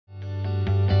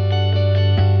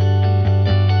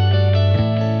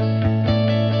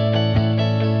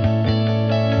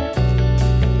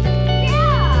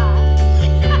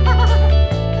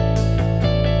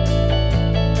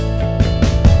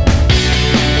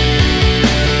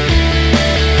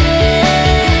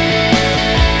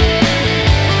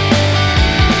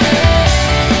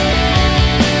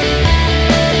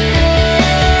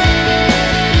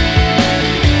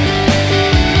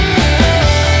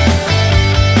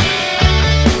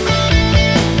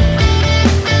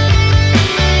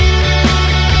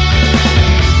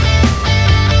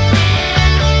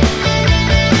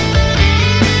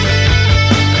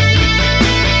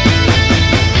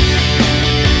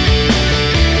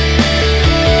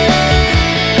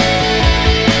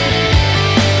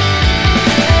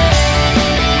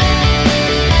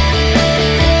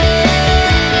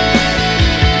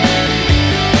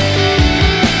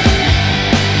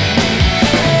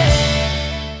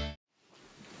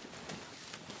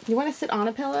You want to sit on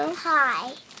a pillow?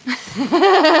 Hi.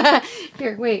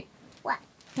 Here, wait. What?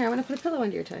 Here, I'm going to put a pillow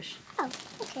under your tush. Oh,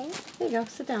 okay. There you go.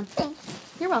 Sit down. Thanks.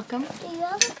 You're welcome. Do you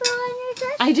have a pillow on your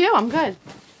chest? I do. I'm good.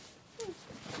 You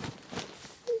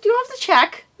don't have to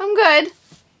check. I'm good.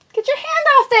 Get your hand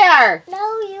off there.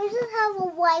 No, you just have a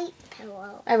white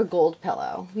pillow. I have a gold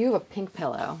pillow. You have a pink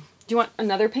pillow. Do you want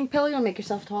another pink pillow? You want to make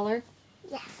yourself taller?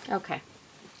 Yes. Okay.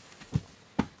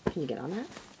 Can you get on that?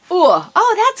 Ooh.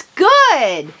 Oh, that's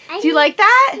good. Do you like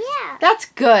that? Yeah. That's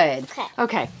good. Okay.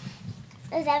 Okay.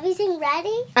 Is everything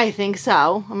ready? I think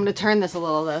so. I'm going to turn this a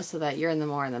little, though, so that you're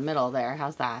more in the middle there.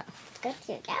 How's that? Good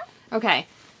to go. Okay.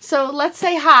 So let's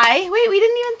say hi. Wait, we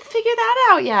didn't even figure that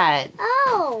out yet.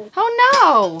 Oh. Oh,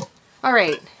 no. All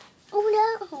right.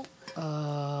 Oh, no.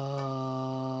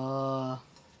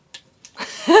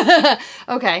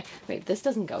 Okay. Wait, this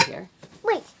doesn't go here.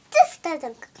 Wait, this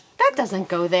doesn't. That doesn't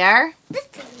go there. This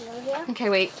doesn't go here. Okay,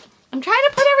 wait. I'm trying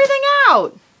to put everything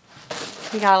out.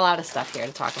 We got a lot of stuff here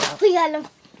to talk about. We gotta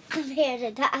prepare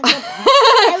to talk about.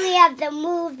 And we have to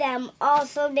move them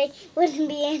also. They wouldn't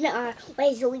be in our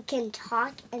way so we can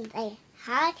talk and say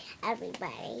hi,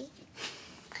 everybody.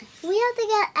 We have to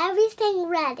get everything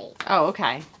ready. Oh,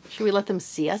 okay. Should we let them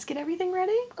see us get everything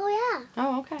ready? Oh, yeah.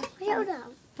 Oh, okay. Hold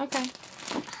on. Okay.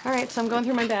 All right, so I'm going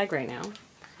through my bag right now.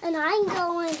 And I'm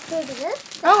going through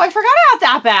this. Oh, I forgot about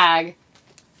that bag.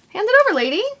 Hand it over,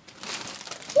 lady.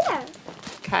 Here.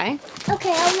 Okay.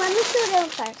 Okay, I want to show them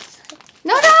first.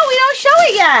 No, we don't show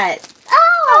it yet.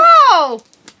 Oh! Oh!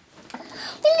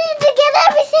 We need to get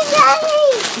everything ready.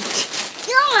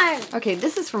 Yarn. Okay,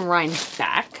 this is from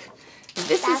Rhinebeck.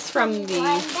 This is from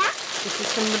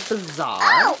the bazaar.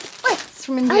 Oh! Wait. It's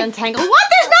from the untangled. What?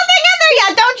 There's nothing in there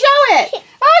yet. Don't show it.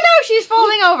 Oh no, she's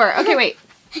folding over. Okay, wait.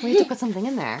 We have to put something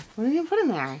in there. What are we gonna put in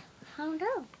there? I don't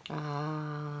know.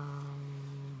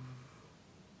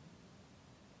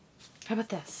 How about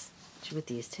this? Should we put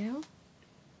these two?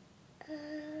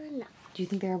 No. Do you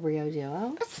think they're a BRIO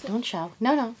duo? Let's see. Don't show.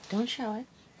 No, don't show it.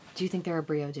 Do you think they're a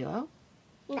BRIO duo?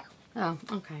 No. Oh,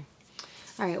 okay.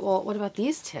 All right, well, what about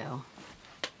these two?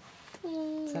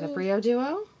 Is that a BRIO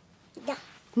duo? No.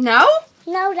 No?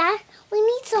 No, that we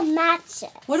need some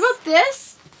matches. What about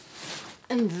this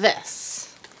and this?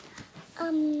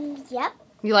 Yep.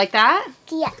 You like that?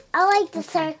 Yeah, I like the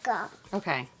circle.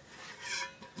 Okay.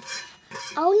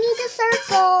 I need a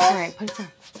circle. All right, put it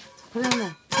down. Put it in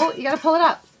there. Oh, you gotta pull it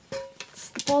up. It's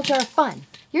the ball jar of fun.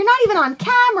 You're not even on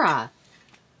camera.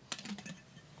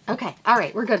 Okay, all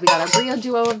right, we're good. We got our BRIO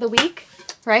duo of the week,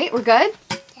 right? We're good?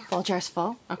 Yeah. Ball jar's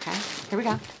full. Okay, here we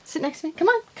go. Sit next to me. Come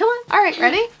on, come on. All right,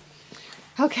 ready?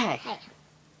 Okay. Hey.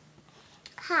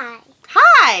 Hi.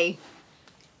 Hi.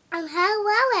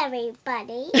 Hello,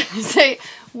 everybody. Say,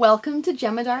 welcome to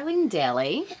Gemma Darling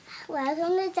Daily.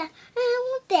 Welcome to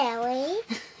Daily.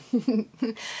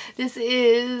 This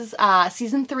is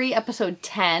season 3, episode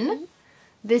 10.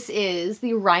 This is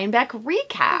the Rhinebeck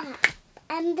recap.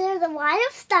 And there's a lot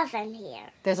of stuff in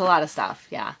here. There's a lot of stuff,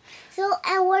 yeah. So,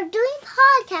 and we're doing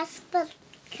podcasts, but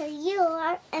because you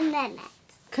are in it.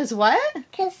 Cause what?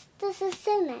 Because this is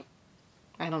in it.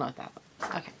 I don't know what that was.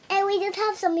 Okay. And we just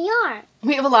have some yarn.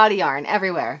 We have a lot of yarn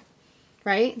everywhere,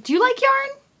 right? Do you like yarn?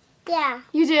 Yeah.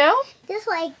 You do? Just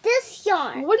like this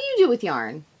yarn. What do you do with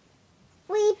yarn?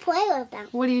 We play with them.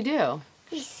 What do you do?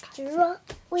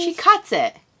 She cuts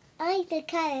it. I like to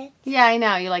cut it. Yeah, I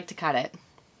know. You like to cut it.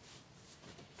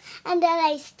 And then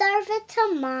I serve it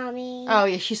to Mommy. Oh,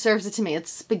 yeah, she serves it to me.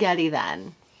 It's spaghetti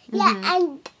then. Yeah,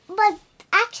 but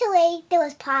actually there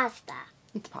was pasta.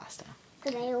 It's pasta.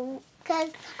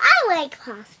 Because I like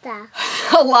pasta.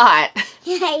 A lot.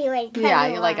 Yeah, you like it Yeah,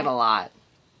 you like it a lot.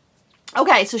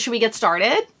 Okay, so should we get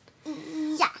started?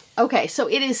 Yes. Okay, so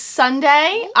it is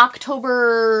Sunday,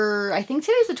 October, I think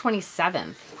today's the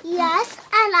 27th. Yes,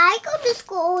 and I go to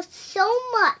school so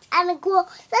much, and the school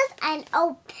says and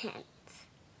opens.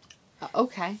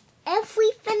 Okay. If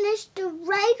we finish the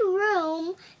right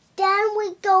room, then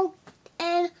we go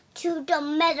into the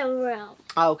middle room.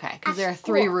 Okay, because there are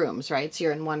 3 rooms, right? So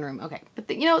you're in one room. Okay, but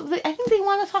I think they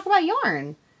want to talk about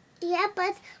yarn. Yeah,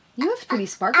 but you have pretty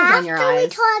sparkles on your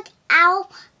eyes.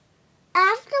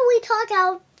 After we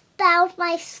talk about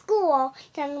my school,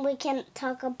 then we can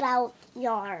talk about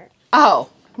yarn. Oh,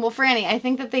 well, Franny, I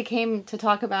think that they came to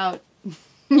talk about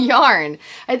yarn.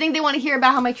 I think they want to hear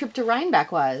about how my trip to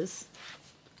Rhinebeck was.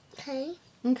 Okay.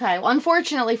 Okay. Well,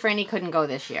 unfortunately, Franny couldn't go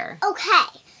this year.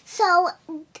 Okay. So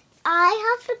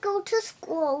I have to go to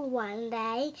school one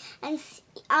day, and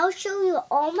I'll show you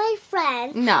all my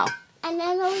friends. No. And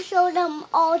then I'll show them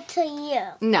all to you.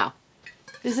 No.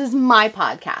 This is my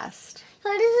podcast. So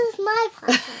this is my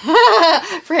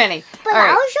podcast. Franny. But All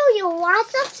right. I'll show you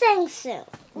lots of things soon.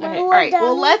 Okay. All right.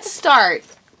 Well, let's start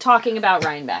talking about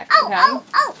Rhinebeck. Okay?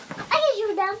 Oh! I can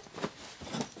show them.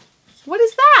 What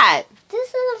is that? This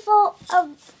is a full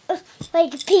of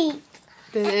like pee.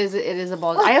 It is a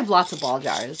ball. I have lots of ball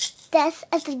jars. This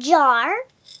is a jar.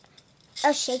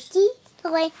 A shaky.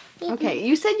 Like, Okay,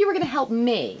 you said you were going to help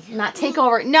me, not take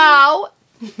over. No!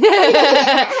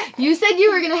 You said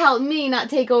you were going to help me, not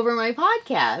take over my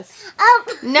podcast.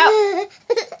 No.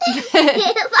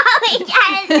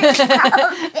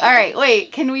 All right,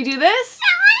 wait, can we do this?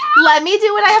 Let me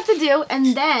do what I have to do,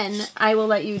 and then I will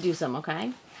let you do some,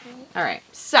 okay? All right,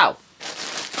 so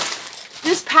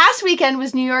this past weekend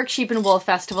was New York Sheep and Wool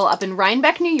Festival up in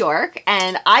Rhinebeck, New York,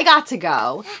 and I got to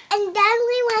go. And then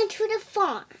we went to the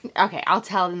farm. Okay, I'll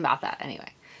tell them about that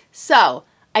anyway. So,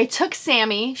 I took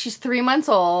Sammy, she's 3 months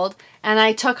old, and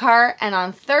I took her, and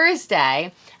on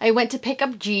Thursday, I went to pick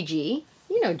up Gigi.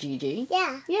 You know Gigi.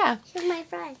 Yeah. Yeah. She's my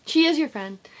friend. She is your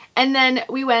friend. And then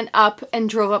we went up and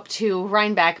drove up to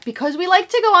Rhinebeck because we like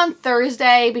to go on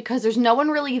Thursday because there's no one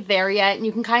really there yet, and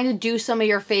you can kind of do some of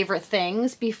your favorite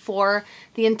things before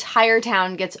the entire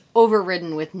town gets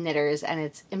overridden with knitters and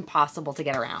it's impossible to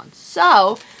get around.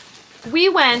 So we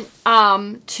went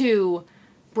to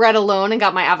Bread Alone and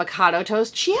got my avocado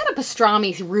toast. She had a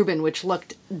pastrami Reuben, which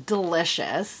looked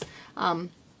delicious.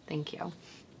 Thank you.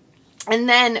 And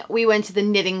then we went to the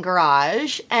Knitting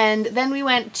Garage, and then we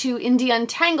went to Indie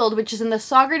Untangled, which is in the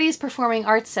Saugerties Performing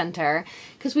Arts Center,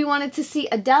 because we wanted to see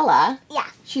Adela. Yeah.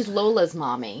 She's Lola's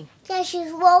mommy. Yeah,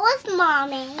 she's Lola's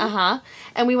mommy. Uh-huh.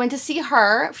 And we went to see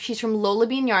her. She's from Lola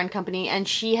Bean Yarn Company, and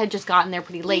she had just gotten there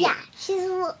pretty late. Yeah, she's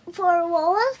for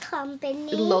Lola's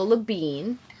company. Lola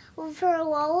Bean. For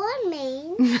Lola and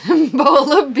me.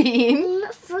 Lola Bean.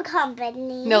 For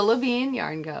company. Lola Bean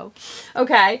Yarn Co.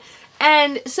 Okay.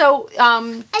 And so, and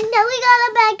then we got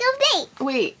a bag of dates.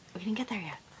 Wait, we didn't get there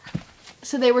yet.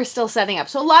 So they were still setting up.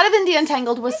 So a lot of Indie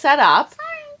Untangled was set up.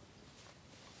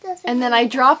 Sorry. And then I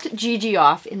dropped Gigi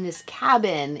off in this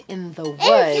cabin in the woods.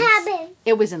 Cabin.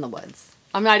 It was in the woods.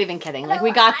 I'm not even kidding. Like,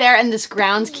 we got there and this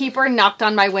groundskeeper knocked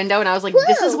on my window and I was like,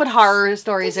 this is what horror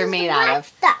stories are made out of.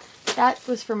 Stuff. That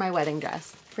was for my wedding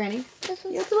dress. Franny,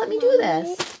 you have to let me do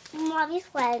this. Mommy's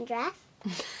wedding dress.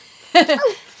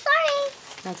 Oh, sorry.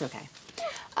 That's okay.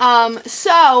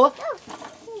 So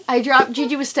I dropped,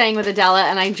 Gigi was staying with Adela,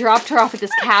 and I dropped her off at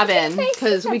this cabin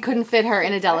because we couldn't fit her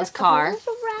in Adela's car.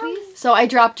 So I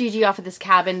dropped Gigi off at this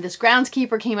cabin. This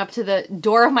groundskeeper came up to the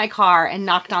door of my car and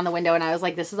knocked on the window, and I was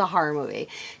like, this is a horror movie.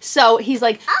 So he's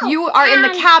like, you are in the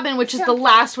cabin, which is the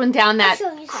last one down that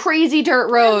crazy dirt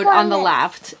road on the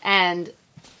left, and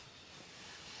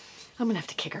I'm going to have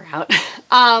to kick her out.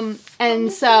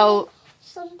 And so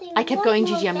I kept going,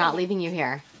 Gigi, I'm not leaving you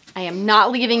here. I am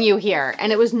not leaving you here.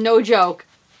 And it was no joke.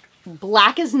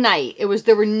 Black as night.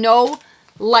 There were no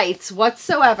lights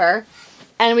whatsoever.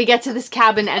 And we get to this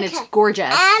cabin and it's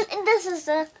gorgeous. And this is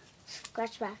the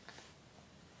scratch back.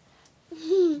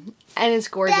 And it's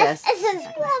gorgeous. It says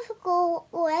you have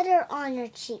glitter on your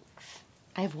cheeks.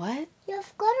 I have what? You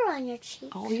have glitter on your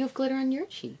cheeks. Oh, you have glitter on your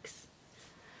cheeks.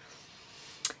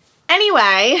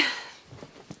 Anyway,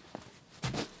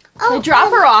 I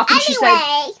drop her off and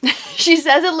she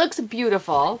says it looks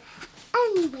beautiful.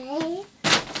 Anyway.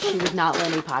 She would not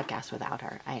let me podcast without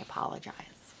her. I apologize.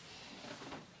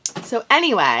 So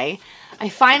anyway, I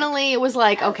finally was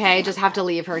like, okay, I just have to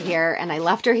leave her here. And I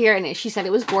left her here and she said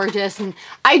it was gorgeous. And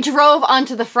I drove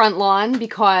onto the front lawn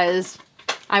because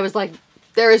I was like,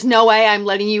 there is no way I'm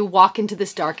letting you walk into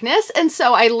this darkness. And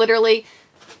so I literally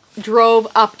drove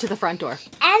up to the front door. And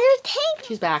there's tape.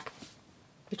 She's back.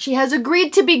 But she has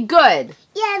agreed to be good.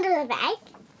 Yeah, and there's a bag.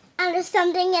 And there's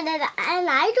something in it. And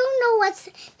I don't know what's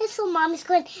this, so Mommy's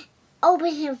going to open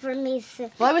it for me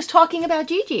soon. Well, I was talking about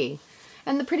Gigi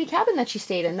and the pretty cabin that she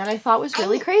stayed in that I thought was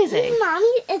really crazy. Mommy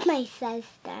is my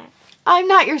sister. I'm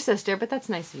not your sister, but that's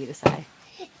nice of you to say.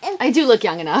 And I do look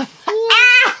young enough.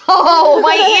 Yeah. Ow!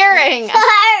 My earring!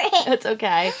 Sorry. That's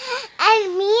okay.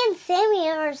 And me and Sammy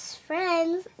are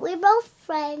friends. We're both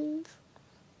friends.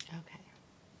 Okay.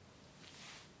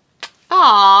 Aww,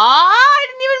 I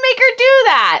didn't even make her do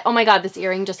that. Oh my god, this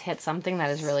earring just hit something that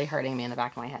is really hurting me in the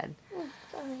back of my head.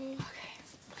 Sorry. Okay.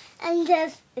 And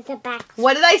this is a back.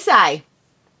 What did I say?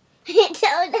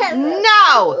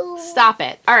 No! Stop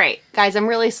it. All right, guys, I'm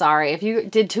really sorry. If you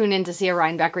did tune in to see a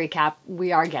Rhinebeck recap,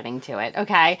 we are getting to it,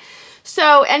 okay?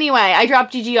 So anyway, I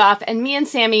dropped Gigi off, and me and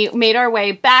Sammy made our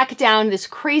way back down this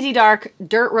crazy dark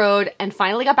dirt road and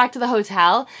finally got back to the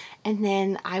hotel. And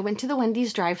then I went to the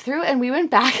Wendy's drive-thru and we went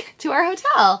back to our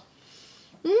hotel.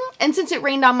 And since it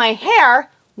rained on my hair,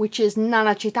 which is non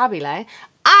accettabile,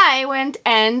 I went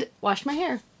and washed my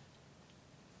hair.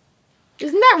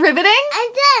 Isn't that riveting?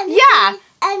 And then yeah.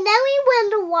 And then we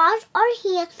went to wash our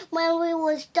hands when we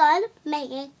was done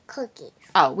making cookies.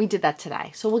 Oh, we did that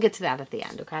today. So we'll get to that at the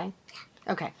end, okay?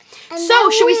 Okay. And so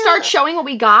should we start showing what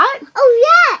we got?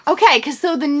 Oh, yes. Okay, because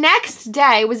so the next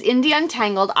day was Indie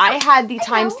Untangled. I had the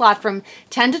time slot from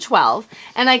 10 to 12,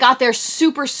 and I got there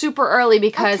super, super early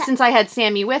because since I had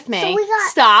Sammy with me, So we got...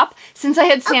 stop, since I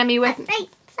had Sammy with me,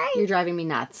 Sorry. you're driving me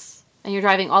nuts. And you're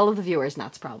driving all of the viewers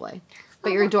nuts probably.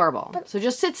 But you're adorable. So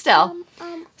just sit still.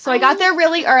 So I got there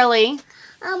really early.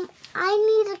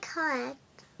 I need a cut.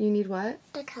 You need what?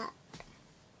 The cut.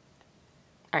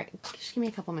 All right, just give me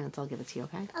a couple minutes. I'll give it to you,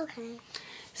 okay? Okay.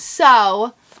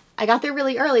 So I got there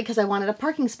really early because I wanted a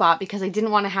parking spot because I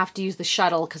didn't want to have to use the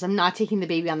shuttle because I'm not taking the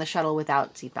baby on the shuttle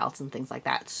without seatbelts and things like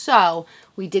that. So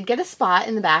we did get a spot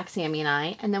in the back, Sammy and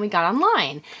I, and then we got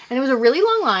online. And it was a really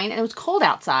long line, and it was cold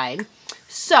outside.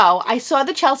 So I saw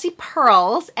the Chelsea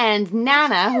Pearls, and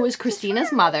Nana, who is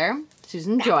Christina's mother,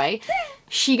 Susan Joy,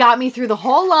 she got me through the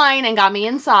whole line and got me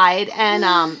inside. And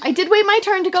I did wait my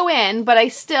turn to go in, but I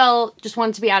still just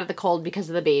wanted to be out of the cold because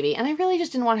of the baby. And I really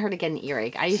just didn't want her to get an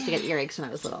earache. I used to get earaches when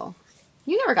I was little.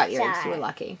 You never got earaches. You were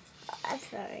lucky. I'm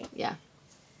sorry. Yeah.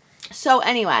 So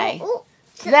anyway,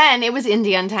 then it was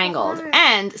Indie Untangled.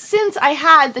 And since I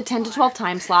had the 10 to 12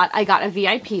 time slot, I got a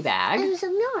VIP bag. And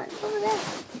some yarn over there.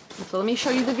 So let me show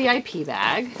you the VIP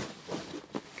bag.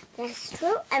 That's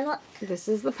true. And look. This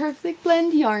is the Perfect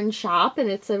Blend Yarn Shop, and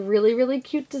it's a really, really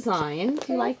cute design.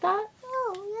 Do you like that?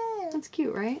 Oh, yeah. That's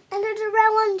cute, right? And there's a red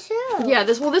one, too. Yeah,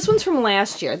 this one's from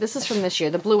last year. This is from this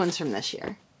year. The blue one's from this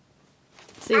year.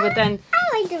 See, but then...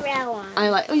 I like the red one.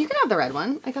 Oh, you can have the red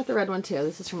one. I got the red one, too.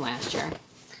 This is from last year.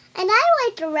 And I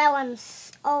like the red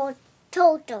ones,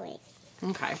 totally.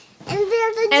 Okay. And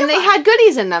there's a And they had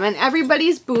goodies in them, and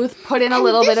everybody's booth put in a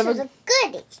little bit of this is a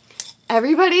goodie.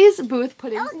 Everybody's booth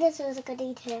put in... Oh, this is a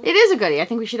goodie, too. It is a goodie. I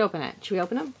think we should open it. Should we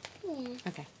open them? Yeah.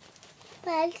 Okay.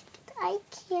 But I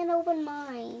can't open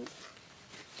mine.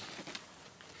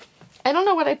 I don't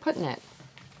know what I put in it.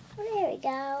 There we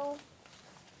go.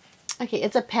 Okay,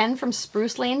 it's a pen from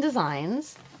Spruce Lane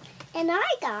Designs. And I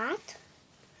got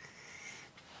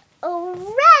a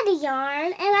red yarn,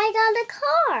 and I got a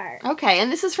card. Okay,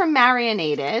 and this is from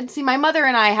Marinated. See, my mother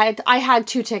and I had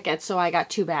 2 tickets, so I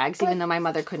got 2 bags, even though my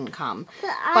mother couldn't come.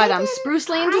 But Spruce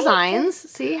Lane Designs,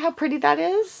 see how pretty that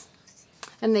is?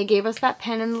 And they gave us that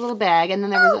pen in the little bag, and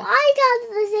then there was I got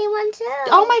the same one,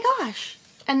 too. Oh my gosh.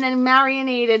 And then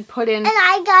Marinated put in and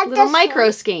I got little this micro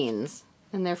one. skeins.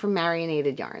 And they're from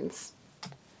Marinated Yarns.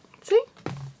 See?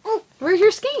 Oh. Where's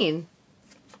your skein?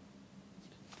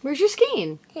 Where's your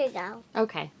skein? Here you go.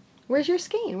 Okay. Where's your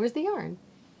skein? Where's the yarn?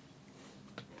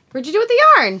 What'd you do with the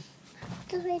yarn?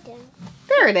 Just right there.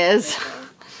 There it is.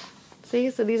 See,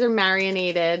 so these are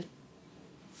Marinated.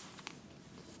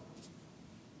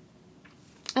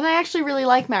 And I actually really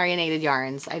like Marinated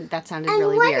yarns. That sounded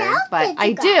really weird. else But did I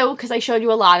you do, because I showed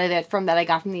you a lot of it from that I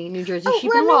got from the New Jersey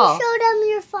Sheep and Wool. Let me show them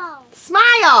your phone.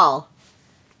 Smile!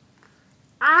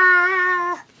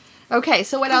 Ah. Okay,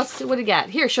 so what else would you get?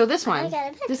 Here, show this I one. got a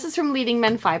picture. This is from Leading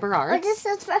Men Fiber Arts. This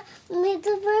is for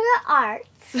the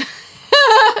arts.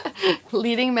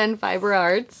 Leading Men Fiber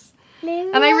Arts.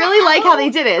 And I really like how they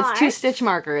did it. It's 2 stitch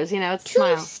markers, you know, it's a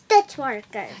smile. 2 stitch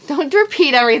markers. Don't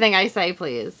repeat everything I say,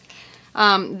 please.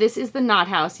 This is the Knot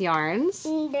House Yarns.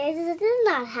 This is the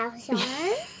Knot House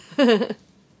yarn.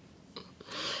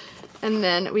 And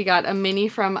then we got a mini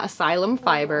from Asylum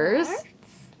Fibers.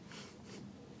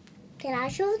 Can I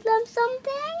show them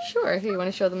something? Sure, here, you want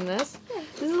to show them this?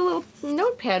 This is a little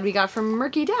notepad we got from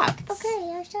Murky Depths.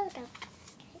 Okay, I'll show them.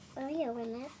 Where are you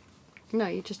open it? No,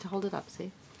 you just hold it up,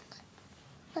 see?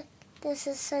 Look, this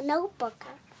is a notebook.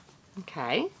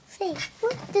 Okay. See,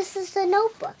 look, this is a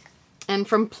notebook. And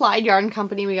from Plied Yarn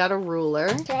Company, we got a ruler.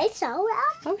 Okay, so,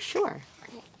 Oh, sure.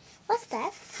 okay. What's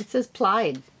that? It says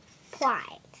Plied.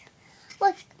 Pride.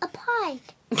 Look, a pie.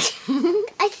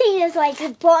 I think it's like a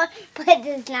book, but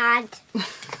it's not.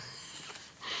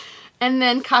 And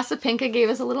then Casa Pinka gave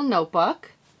us a little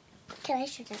notebook. Can I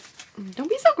show them? Don't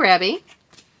be so grabby.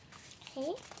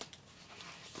 See?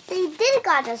 They did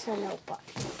got us a notebook.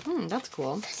 That's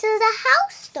cool. This is a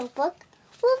house notebook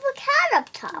with a cat up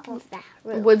top of that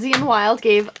room. Woodsy and Wild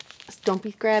gave, don't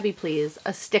be grabby please,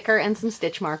 a sticker and some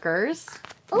stitch markers.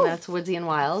 And that's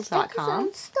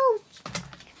woodsyandwild.com.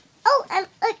 Oh, and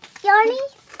look, Yarny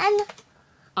and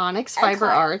Onyx Fiber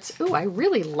Arts. Ooh, I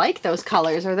really like those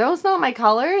colors. Are those not my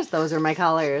colors? Those are my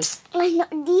colors. I know,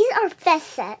 these are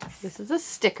facets. This is a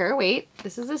sticker. Wait,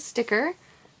 this is a sticker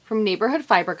from Neighborhood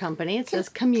Fiber Company. It says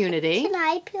community. Can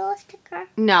I peel a sticker?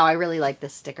 No, I really like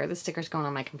this sticker. This sticker's going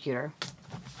on my computer.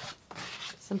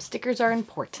 Some stickers are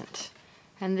important.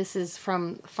 And this is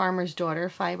from Farmer's Daughter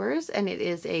Fibers, and it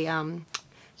is a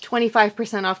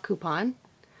 25% off coupon.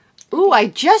 Ooh, I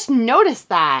just noticed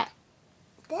that.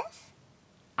 This?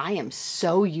 I am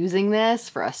so using this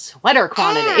for a sweater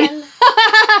quantity.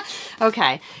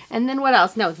 Okay, and then what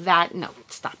else? No,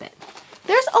 stop it.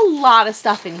 There's a lot of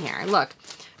stuff in here. Look,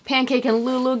 Pancake and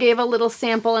Lulu gave a little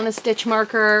sample and a stitch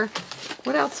marker.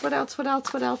 What else?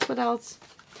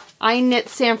 I Knit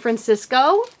San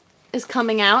Francisco is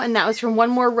coming out, and that was from One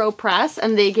More Row Press,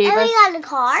 and they gave us... we got a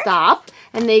card. Stop.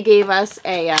 And they gave us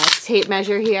a tape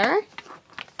measure here.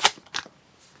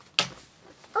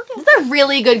 Okay. This is a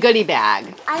really good goodie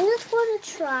bag. I just want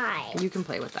to try. You can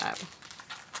play with that.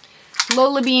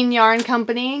 Lola Bean Yarn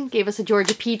Company gave us a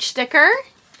Georgia Peach sticker,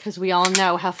 because we all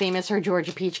know how famous her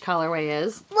Georgia Peach colorway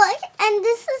is. Look, and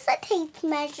this is a tape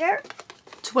measure.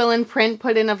 Twill and Print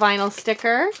put in a vinyl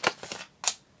sticker.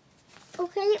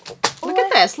 Okay. Look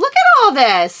at this. Look at all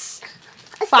this.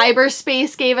 Fiber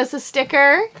Space gave us a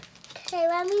sticker. Okay,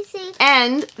 let me see.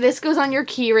 And this goes on your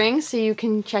key ring so you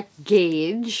can check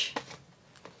gauge.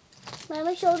 Let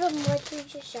me show them what you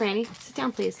just showed. Franny, sit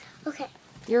down, please. Okay.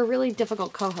 You're a really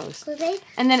difficult co-host. Okay.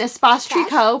 And then Espace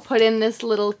Tricot put in this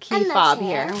little key And the fob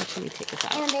chair. here. Let me take this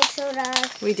out. And they showed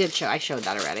us. We did show. I showed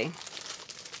that already.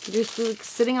 You're just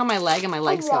sitting on my leg and my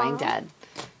leg's going dead.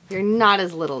 You're not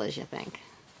as little as you think.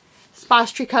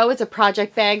 Espace Tricot, it's a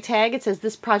project bag tag. It says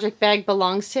this project bag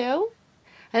belongs to.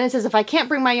 And it says if I can't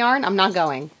bring my yarn, I'm not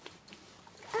going.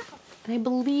 And I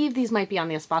believe these might be on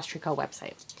the Espace Tricot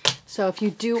website. So if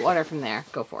you do order from there,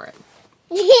 go for it.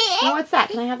 Oh, what's that?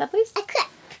 Can I have that, please? A clip.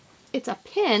 It's a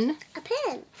pin. A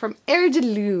pin. From Air de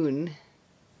Lune.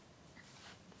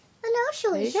 And I'll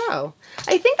show There you. you go.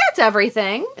 I think that's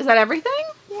everything. Is that everything?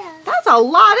 Yeah. That's a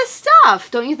lot of stuff,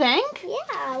 don't you think? Yeah.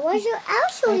 I'll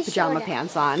show I you. have pajama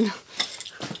pants on.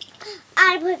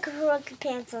 I put crooked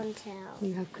pants on too.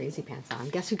 You have crazy pants on.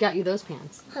 Guess who got you those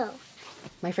pants? Who?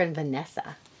 My friend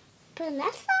Vanessa.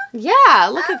 Vanessa? Yeah,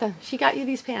 look at them. She got you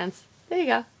these pants. There you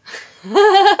go.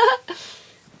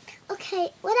 Okay,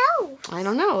 what else? I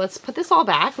don't know. Let's put this all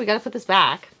back. We got to put this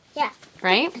back. Yeah.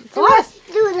 Right? It's a lot.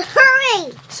 Dude,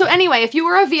 hurry! So anyway, if you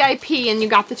were a VIP and you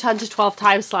got the 10 to 12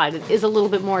 time slide, it is a little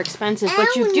bit more expensive,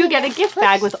 but you do get a gift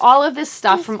bag with all of this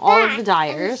stuff from all of the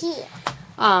dyers.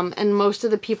 And most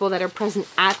of the people that are present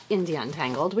at Indie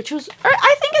Untangled, which was,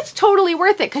 I think it's totally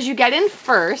worth it because you get in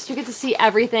first. You get to see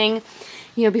everything,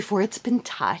 you know, before it's been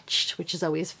touched, which is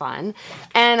always fun.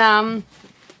 And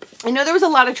I know there was a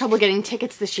lot of trouble getting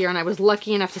tickets this year, and I was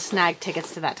lucky enough to snag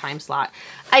tickets to that time slot.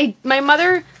 My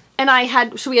mother and I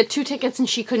had 2 tickets, and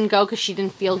she couldn't go because she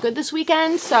didn't feel good this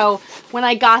weekend. So when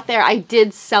I got there, I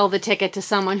did sell the ticket to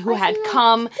someone who had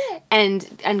come and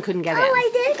couldn't get in. I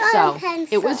did got a pencil.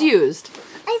 It was used.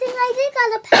 I think I did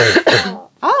got a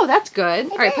pencil. Oh, that's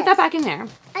good. All right, put that back in there.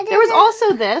 There was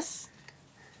also this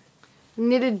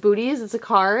knitted booties. It's a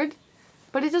card,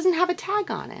 but it doesn't have a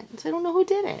tag on it, so I don't know who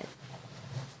did it.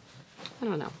 I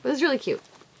don't know, but it's really cute.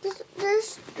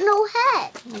 There's no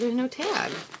head. Well, there's no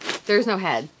tag. There's no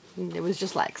head. It was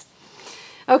just legs.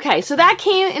 Okay, so that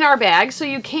came in our bag. So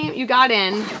you got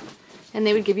in, and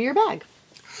they would give you your bag.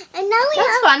 And now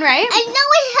That's fun, right? And now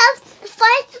we have to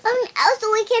find something else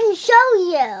so we can show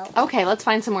you. Okay, let's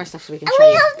find some more stuff so we can And show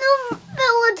we you. have to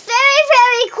do it very,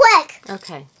 very quick.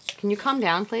 Okay, can you calm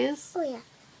down, please? Oh yeah.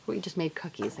 We just made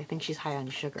cookies. I think she's high on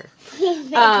sugar.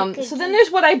 So So then there's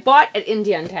what I bought at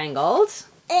Indie Untangled.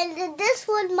 And this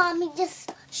one Mommy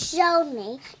just showed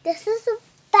me. This is a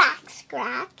back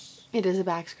scratch. It is a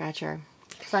back scratcher.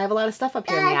 So I have a lot of stuff up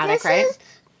here in the attic, this right?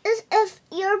 is if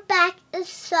your back is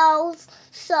so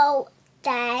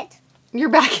dead. Your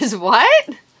back is what?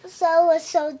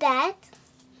 So dead.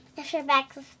 If your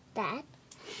back is dead.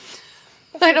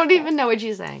 I don't even know what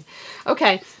you're saying.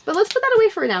 Okay, but let's put that away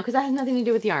for now because that has nothing to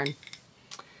do with yarn.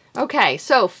 Okay,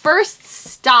 so first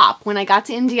stop when I got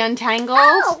to Indie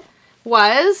Untangled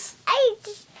was,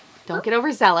 don't get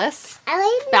overzealous,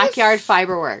 Backyard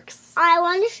Fiberworks. I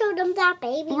want to show them that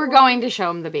baby We're going to show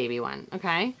them the baby one,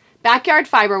 okay? Backyard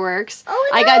Fiberworks.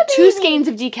 Oh, I got 2 skeins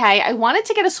of DK. I wanted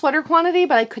to get a sweater quantity,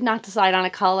 but I could not decide on a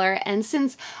color. And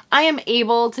since I am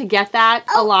able to get that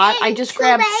a lot, I just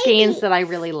grabbed skeins that I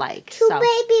really like. Two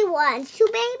baby ones.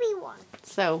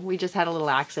 So we just had a little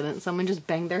accident. Someone just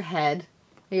banged their head.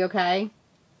 Are you okay?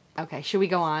 Okay, should we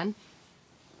go on?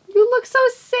 You look so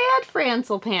sad,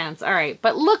 Francel Pants. All right,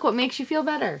 but look what makes you feel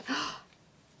better.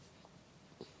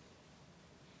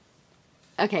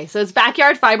 Okay, so it's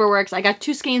Backyard Fiberworks. I got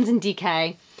 2 skeins in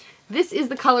DK. This is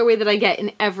the colorway that I get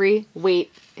in every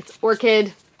weight. It's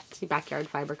Orchid. It's the Backyard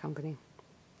Fiber Company.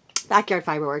 Backyard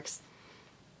Fiber Works.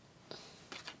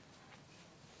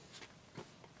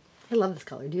 I love this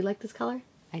color. Do you like this color?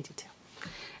 I do too.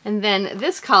 And then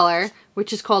this color,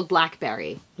 which is called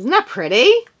Blackberry. Isn't that pretty?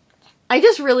 I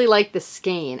just really like the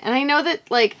skein. And I know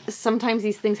that like sometimes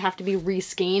these things have to be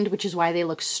reskeined, which is why they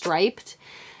look striped.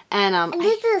 And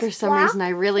for some reason I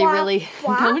really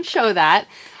don't show that.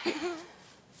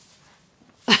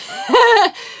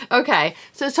 Okay,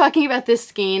 so I was talking about this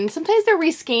skein. Sometimes they're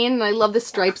reskeined and I love the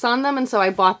stripes on them, and so I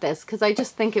bought this because I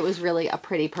just think it was really a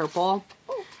pretty purple.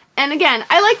 And again,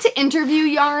 I like to interview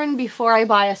yarn before I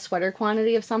buy a sweater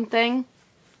quantity of something.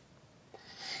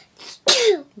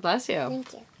 Bless you.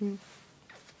 Thank you.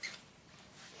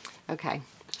 Okay,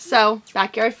 so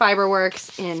Backyard Fiber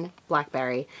Works in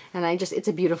Blackberry, and it's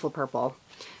a beautiful purple.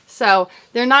 So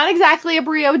they're not exactly a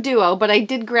BRIO Duo, but I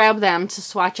did grab them to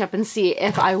swatch up and see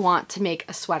if I want to make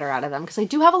a sweater out of them, because I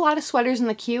do have a lot of sweaters in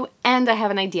the queue and I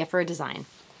have an idea for a design.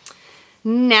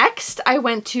 Next, I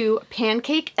went to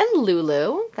Pancake and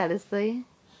Lulu. That is the,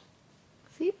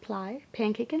 see, ply,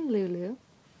 Pancake and Lulu.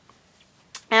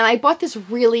 And I bought this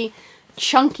really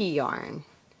chunky yarn.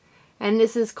 And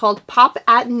this is called Pop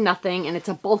at Nothing, and it's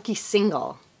a bulky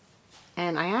single.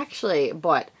 And I actually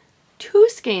bought 2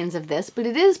 skeins of this, but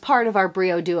it is part of our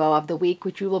BRIO Duo of the week,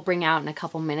 which we will bring out in a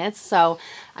couple minutes. So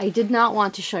I did not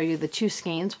want to show you the 2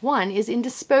 skeins. One is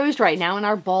indisposed right now in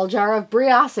our ball jar of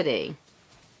Briosity.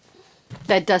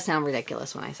 That does sound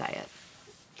ridiculous when I say it.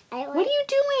 What are you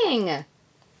doing?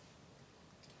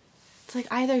 It's like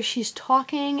either she's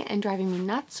talking and driving me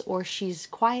nuts, or she's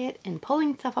quiet and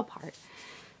pulling stuff apart.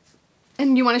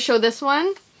 And you want to show this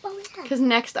one? Oh, yeah. Because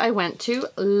next I went to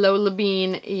Lola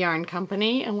Bean Yarn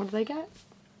Company, and what did I get?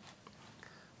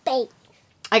 Baby.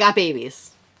 I got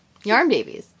babies. Yarn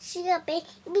babies. She got baby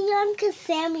yarn because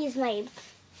Sammy's my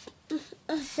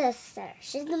sister.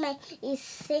 She's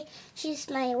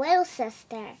my little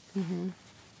sister. Mm-hmm.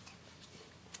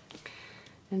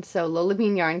 And so Lola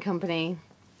Bean Yarn Company.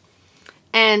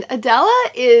 And Adela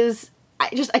is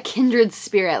just a kindred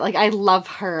spirit. Like, I love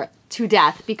her to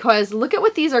death because look at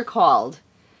what these are called.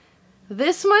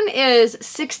 This one is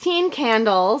 16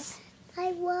 candles.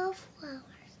 I love flowers.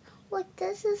 Look,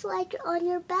 this is like on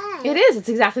your bag. It is. It's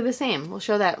exactly the same. We'll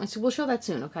show that. We'll show that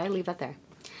soon, okay? Leave that there.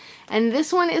 And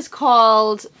this one is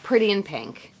called Pretty in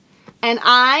Pink. And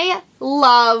I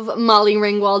love Molly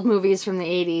Ringwald movies from the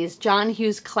 80s. John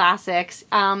Hughes classics.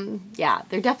 Yeah,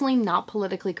 they're definitely not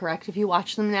politically correct if you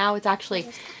watch them now.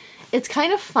 It's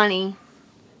kind of funny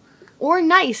or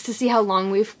nice to see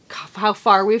how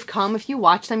far we've come. If you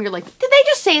watch them, you're like, did they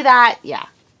just say that? Yeah.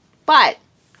 But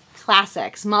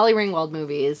classics, Molly Ringwald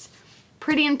movies,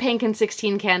 Pretty in Pink and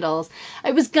 16 Candles.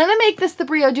 I was gonna make this the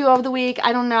BRIO Duo of the week.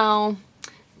 I don't know.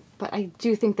 But I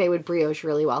do think they would brioche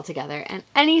really well together. And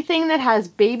anything that has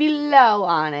Baby Low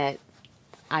on it,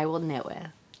 I will knit with.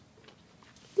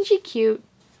 Isn't she cute?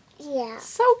 Yeah.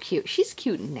 So cute. She's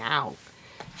cute now.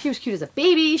 She was cute as a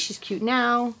baby. She's cute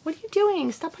now. What are you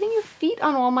doing? Stop putting your feet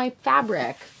on all my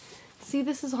fabric. See,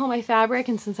 this is all my fabric.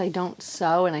 And since I don't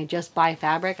sew and I just buy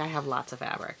fabric, I have lots of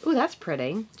fabric. Ooh, that's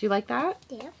pretty. Do you like that?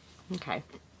 Yeah. Okay.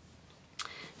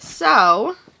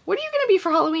 So, what are you going to be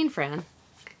for Halloween, Fran?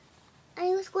 I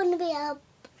was going to be a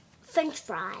French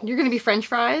fry. You're going to be French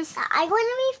fries? I'm going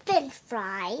to be French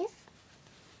fries.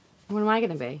 What am I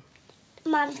going to be?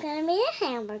 Mom's going to be a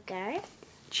hamburger.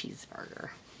 Cheeseburger.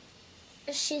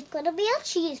 She's going to be a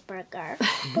cheeseburger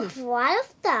with a lot of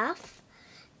stuff.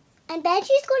 And then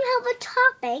she's going to have a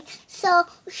topping, so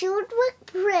she would look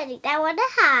pretty. That's what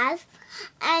it has.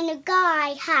 And the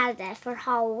guy has it for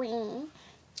Halloween.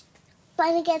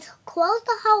 When it gets close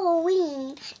to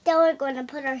Halloween, then we're going to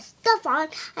put our stuff on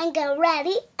and get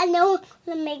ready. And then we're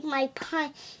going to make my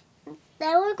pie.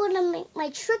 Then we're going to make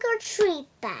my trick-or-treat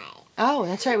bag. Oh,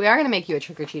 that's right. We are going to make you a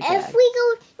trick-or-treat bag. If we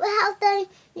go to the house, then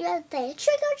you have to say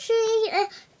trick-or-treat. And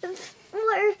if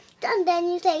we're done, then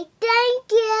you say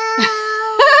thank you.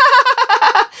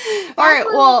 All right,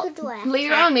 well,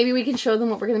 later on, maybe we can show them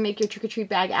what we're going to make your trick-or-treat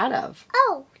bag out of.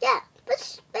 Oh, yeah.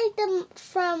 Let's make them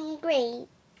from green.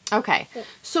 Okay,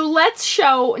 so let's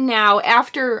show now,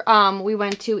 after we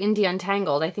went to Indie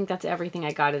Untangled, I think that's everything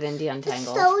I got at Indie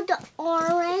Untangled. So the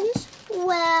orange,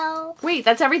 well... Wait,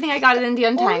 that's everything I got at Indie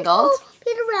Untangled? Orange will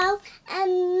be the round,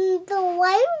 and the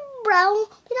white brown will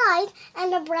be the eyes,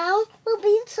 and the brown will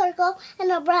be the circle, and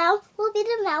the brown will be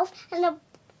the mouth,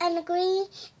 and the green,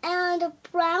 and the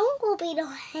brown will be the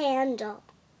handle.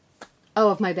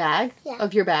 Oh, of my bag? Yeah.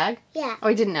 Of your bag? Yeah. Oh,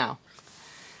 I didn't know.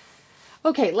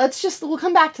 Okay, we'll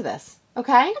come back to this.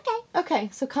 Okay? Okay. Okay,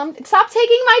 so stop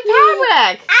taking my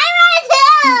Padwick. I want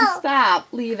to. Stop.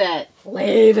 Leave it.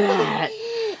 Leave it.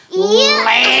 You.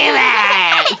 Leave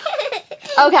it.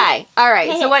 Okay, all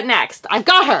right, so what next? I've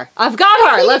got her. I've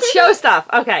got her. Let's show stuff.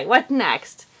 Okay, what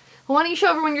next? Well, why don't you show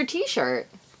everyone your t-shirt?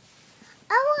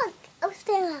 Oh, look. Oh,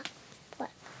 stand up. What?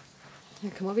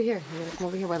 Here, come over here. Come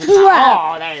over here. Where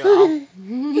oh, there you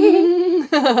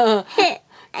go.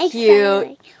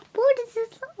 Cute. What is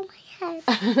this on my head?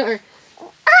 All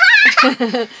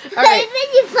right.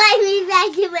 You fly me back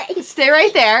to my... Stay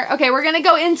right there. Okay, we're going to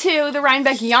go into the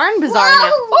Rhinebeck Yarn Bazaar Whoa.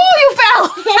 now. Oh, you fell!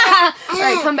 All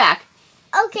right, come back.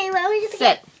 Okay, let me just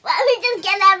Sit.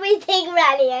 get everything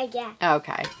ready again.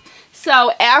 Okay.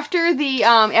 So after the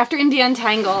after India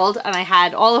Untangled, and I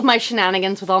had all of my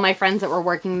shenanigans with all my friends that were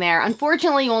working there,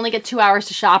 unfortunately you only get 2 hours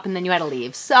to shop and then you had to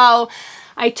leave. So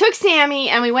I took Sammy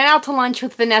and we went out to lunch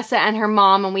with Vanessa and her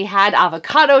mom, and we had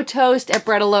avocado toast at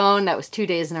Bread Alone. That was 2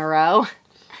 days in a row.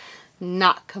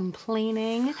 Not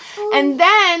complaining. Oh. And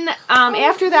then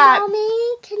after that...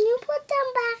 Mommy, can you put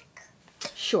them back?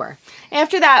 Sure.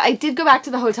 After that, I did go back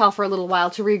to the hotel for a little while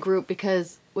to regroup,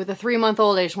 because with a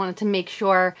 3-month-old, I just wanted to make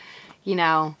sure, you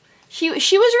know, she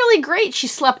was really great. She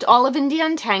slept all of India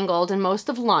Untangled and most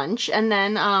of lunch, and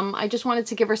then I just wanted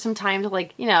to give her some time to,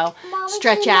 like, you know, Mommy,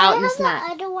 stretch out and this and the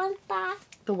that. other one back?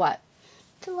 The what?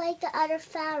 To like the other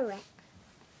fabric.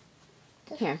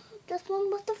 Here. This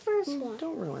one was the first one.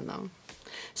 Don't ruin them.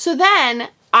 So then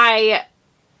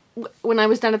when I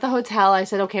was done at the hotel, I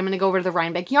said, okay, I'm going to go over to the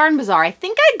Rhinebeck Yarn Bazaar. I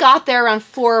think I got there around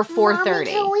 4 or 4:30. Mommy,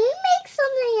 can we make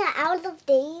something out of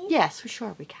these? Yes, for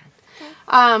sure we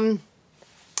can.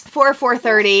 4 or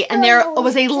 4:30, and there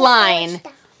was a line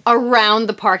around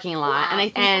the parking lot,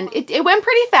 and it went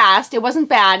pretty fast. It wasn't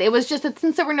bad. It was just that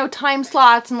since there were no time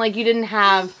slots and like you didn't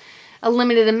have a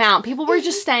limited amount, people were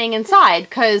just staying inside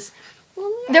because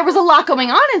there was a lot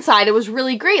going on inside. It was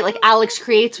really great. Like Alex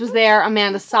Creates was there,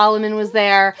 Amanda Solomon was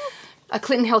there,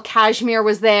 Clinton Hill Cashmere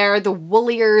was there, the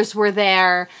Wooliers were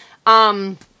there.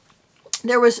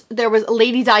 There was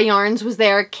Lady Di Yarns was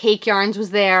there, Cake Yarns was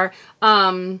there,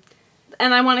 and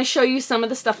I want to show you some of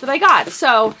the stuff that I got.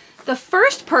 So the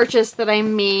first purchase that I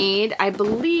made, I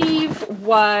believe,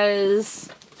 was,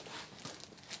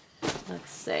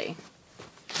 let's see,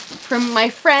 from my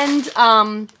friend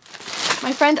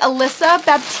Alyssa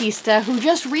Baptista, who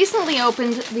just recently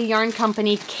opened the yarn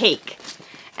company Cake.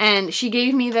 And she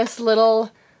gave me this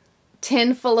little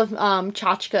tin full of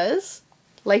tchotchkes.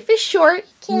 Life is short,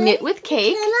 knit with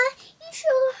cake. Can I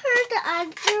show her the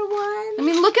other one? I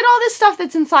mean, look at all this stuff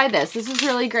that's inside this. This is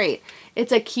really great.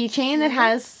 It's a keychain that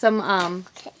has some,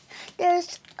 Okay.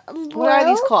 There's what are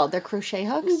these called? They're crochet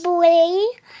hooks?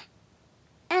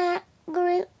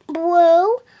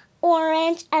 Blue,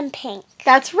 orange, and pink.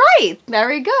 That's right.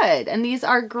 Very good. And these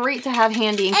are great to have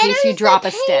handy in case you drop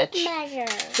a stitch. Measure.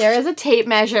 There is a tape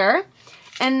measure.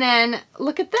 And then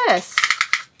look at this.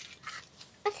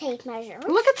 A tape measure.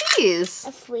 Look at these.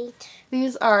 A sweet.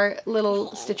 These are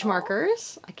little stitch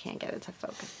markers. I can't get it to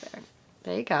focus there.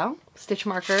 There you go. Stitch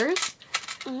markers.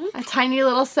 A tiny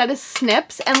little set of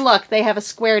snips. And look, they have a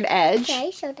squared edge.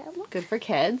 Okay, show that one. Good for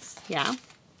kids. Yeah.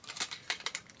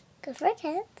 Good for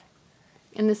kids.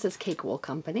 And this is Cake Wool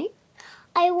Company.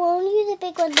 I won't use a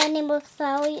big one, then it will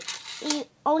you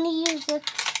only use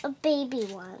a baby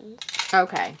one.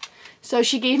 Okay. So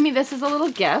she gave me this as a little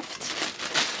gift.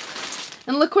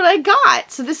 And look what I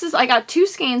got. So this is, I got 2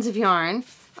 skeins of yarn.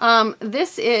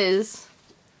 This is,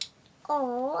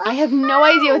 I have no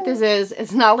idea what this is.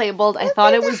 It's not labeled. I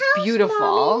thought it was beautiful.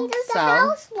 Mommy. There's the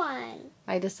house one.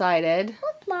 I decided.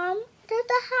 Look, Mom. There's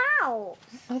the house.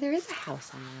 Oh, there is a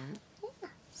house on that.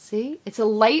 See? It's a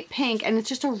light pink, and it's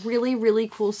just a really, really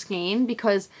cool skein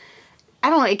because, I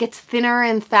don't know, it gets thinner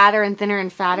and fatter and thinner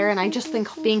and fatter, and I just think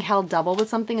being held double with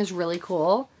something is really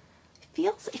cool.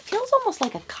 It feels almost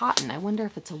like a cotton. I wonder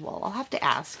if it's a wool. I'll have to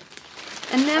ask.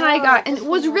 And then I got, and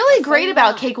what's really great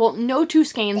about Cake Wool, no 2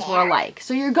 skeins were alike.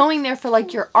 So you're going there for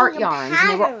like your art yarns, and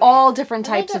they were all different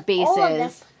types of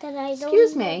bases.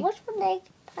 Excuse me. Which one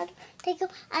take them,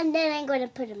 and then I'm going to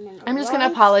put them in. I'm just going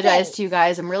to apologize to you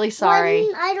guys. I'm really sorry.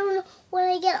 I don't know when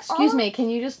I get. Excuse me. Can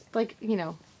you just, like, you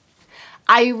know,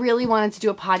 I really wanted to do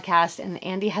a podcast, and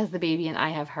Andy has the baby and I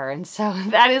have her, and so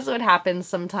that is what happens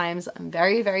sometimes. I'm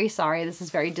very, very sorry. This is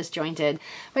very disjointed,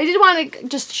 but I did want to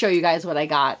just show you guys what I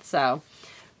got, so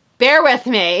bear with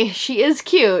me. She is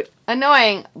cute.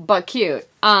 Annoying, but cute.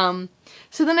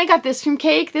 So then I got this from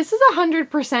Cake. This is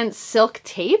 100% silk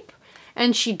tape,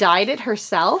 and she dyed it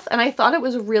herself, and I thought it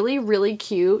was really, really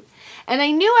cute. And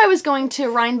I knew I was going to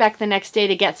Rhinebeck the next day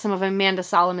to get some of Amanda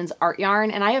Solomon's art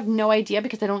yarn, and I have no idea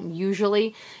because I don't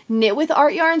usually knit with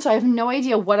art yarn, so I have no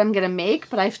idea what I'm going to make,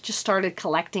 but I've just started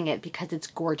collecting it because it's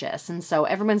gorgeous. And so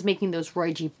everyone's making those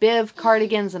Roy G. Biv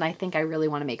cardigans, and I think I really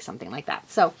want to make something like that.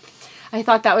 So I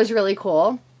thought that was really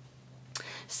cool.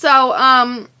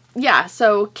 So, yeah,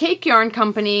 so Cake Yarn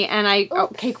Company and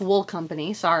Cake Wool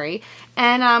Company, sorry.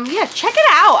 And, yeah, check it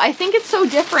out. I think it's so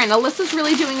different. Alyssa's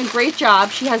really doing a great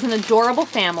job. She has an adorable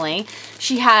family.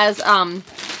 She has,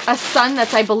 a son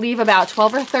that's, I believe, about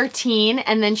 12 or 13.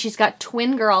 And then she's got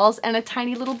twin girls and a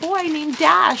tiny little boy named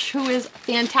Dash, who is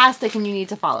fantastic, and you need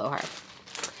to follow her.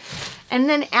 And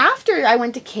then after I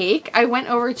went to Cake, I went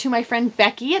over to my friend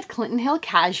Becky at Clinton Hill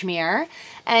Cashmere.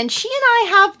 And she and I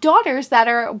have daughters that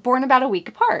are born about a week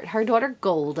apart. Her daughter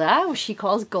Golda, who she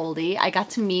calls Goldie, I got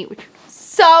to meet, which was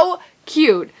so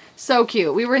cute. So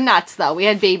cute. We were nuts, though. We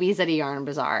had babies at a yarn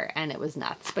bazaar, and it was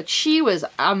nuts. But she was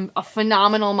a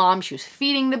phenomenal mom. She was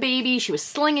feeding the baby. She was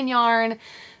slinging yarn.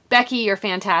 Becky, you're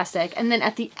fantastic. And then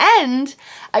at the end,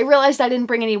 I realized I didn't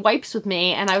bring any wipes with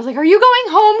me, and I was like, are you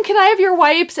going home? Can I have your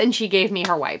wipes? And she gave me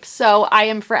her wipes. So I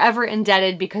am forever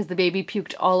indebted because the baby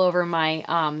puked all over my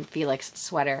Felix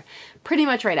sweater pretty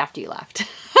much right after you left.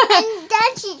 And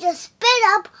then she just spit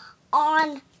up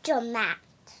on the mat.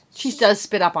 She does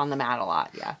spit up on the mat a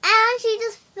lot, yeah. And she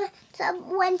just spit up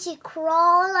when she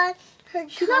crawled on her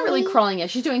She's not really crawling yet.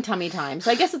 She's doing tummy time. So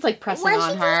I guess it's like pressing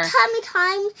on her. When she does tummy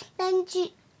time, then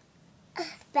she...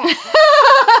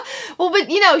 Well, but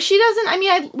you know, she doesn't, I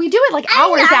mean, we do it like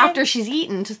hours after she's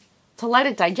eaten to let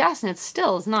it digest, and it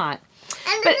still is not.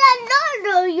 And but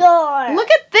another yarn. Look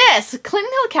at this.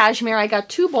 Clinton Hill Cashmere, I got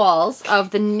 2 balls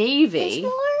of the navy.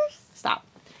 Stop.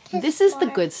 This is the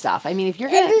good stuff. I mean, if you're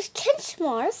going to... There's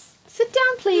Kidsmores. Sit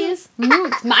down, please.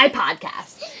 It's my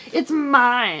podcast. It's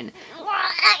mine.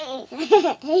 Ow!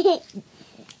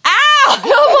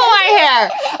 Don't pull my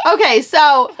hair. Okay,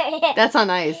 so that's not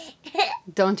nice.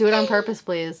 Don't do it on purpose,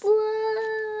 please.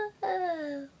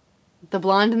 The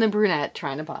blonde and the brunette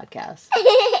trying to podcast.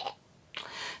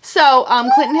 So,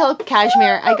 Clinton Hill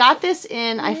Cashmere. I got this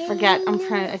in, I forget,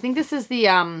 I think this is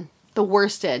the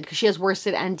worsted, because she has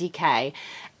worsted and DK.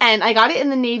 And I got it in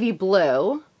the navy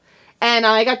blue. And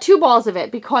I got 2 balls of it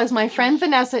because my friend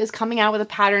Vanessa is coming out with a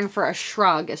pattern for a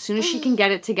shrug as soon as she can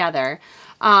get it together.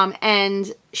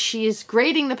 And she's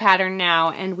grading the pattern now,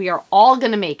 and we are all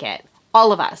going to make it.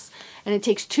 All of us. And it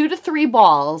takes 2 to 3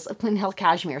 balls of Clinton Hill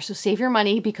Cashmere. So save your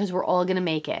money because we're all going to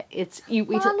make it. It's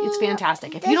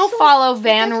fantastic. If you don't follow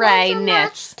Van Ray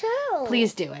Knits,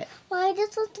 please do it. Why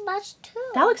does it match too?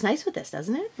 That looks nice with this,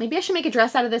 doesn't it? Maybe I should make a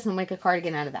dress out of this and make a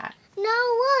cardigan out of that. No,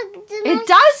 look. It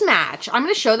does match. I'm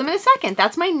going to show them in a second.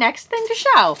 That's my next thing to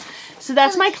show. So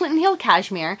that's my Clinton Hill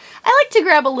Cashmere. I like to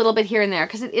grab a little bit here and there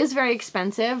because it is very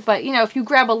expensive. But, you know, if you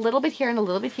grab a little bit here and a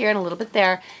little bit here and a little bit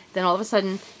there, then all of a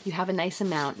sudden you have a nice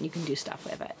amount and you can do stuff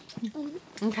with it.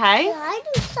 Okay? Can I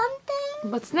do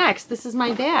something? What's next? This is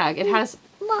my bag. It has...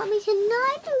 Mommy, can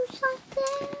I do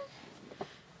something?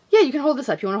 Yeah, you can hold this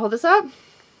up. You want to hold this up?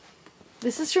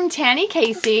 This is from Tanny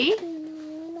Casey. No, I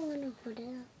don't want to hold it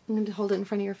up. I'm going to hold it in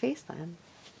front of your face then.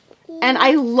 Yeah. And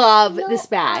I love this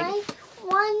bag. I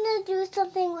want to do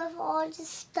something with all this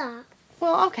stuff.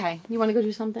 Well, okay. You want to go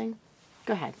do something?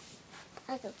 Go ahead.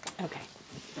 Okay.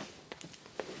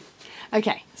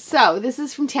 Okay, so this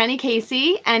is from Tanny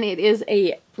Casey, and it is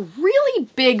a really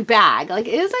big bag. Like,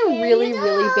 it is a really,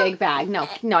 really big bag. No,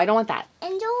 I don't want that.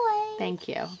 Enjoy. Thank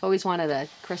you. I've always wanted a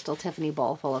crystal Tiffany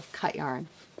bowl full of cut yarn.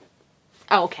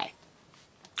 Oh, okay.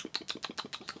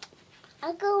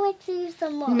 I'll go with you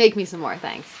some more. Make me some more,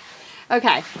 thanks.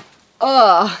 Okay.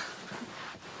 Ugh.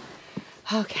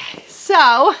 Okay,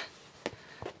 so...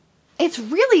 It's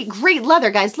really great leather,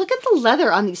 guys. Look at the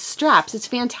leather on these straps. It's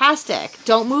fantastic.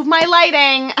 Don't move my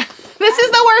lighting. This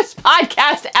is the worst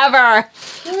podcast ever.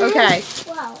 Okay.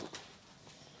 Wow.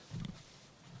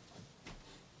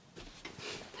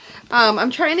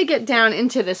 I'm trying to get down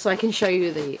into this so I can show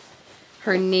you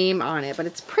her name on it, but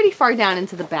it's pretty far down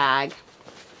into the bag.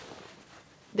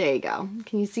 There you go.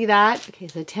 Can you see that? Okay,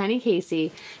 so Tanny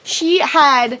Casey. She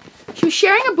was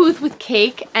sharing a booth with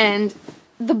Cake, and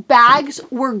the bags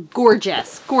were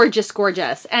gorgeous, gorgeous,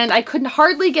 gorgeous. And I couldn't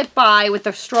hardly get by with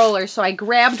the stroller, so I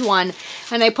grabbed one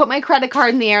and I put my credit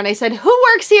card in the air and I said, who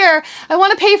works here? I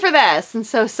want to pay for this. And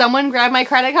so someone grabbed my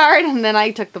credit card and then I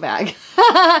took the bag.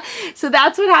 So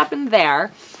that's what happened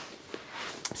there.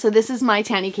 So this is my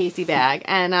Tanny Casey bag,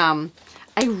 and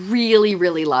I really,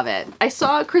 really love it. I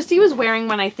saw Kristy was wearing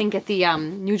one, I think, at the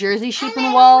New Jersey Sheep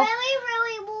and Wool. I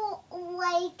really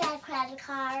like that credit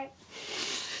card.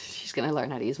 She's gonna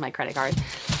learn how to use my credit card.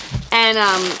 And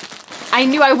I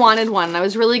knew I wanted one, and I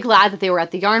was really glad that they were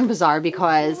at the Yarn Bazaar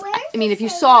because, I mean, if you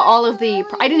saw all of the,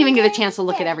 I didn't even get a chance to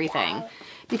look at everything.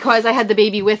 Because I had the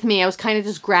baby with me, I was kind of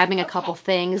just grabbing a couple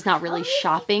things, not really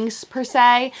shopping per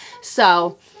se.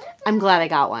 So I'm glad I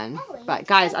got one. But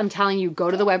guys, I'm telling you,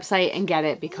 go to the website and get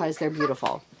it because they're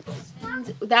beautiful. And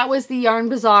that was the Yarn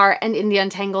Bazaar and Indie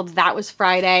Untangled. That was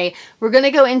Friday. We're going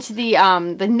to go into the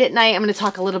knit night. I'm going to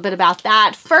talk a little bit about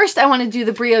that. First, I want to do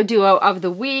the BRIO Duo of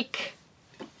the week.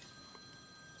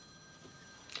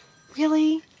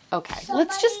 Really? Okay,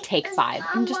 let's just take 5.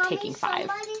 I'm just taking 5.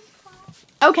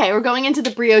 Okay, we're going into the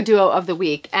BRIO Duo of the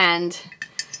week, and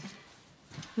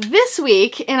this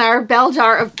week in our bell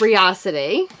jar of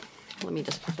Briosity, let me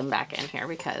just put them back in here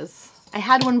because I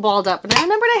had one balled up, and I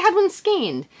remembered I had one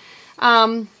skeined.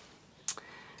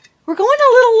 We're going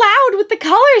a little loud with the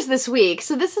colors this week.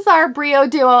 So this is our BRIO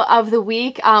Duo of the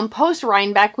week, post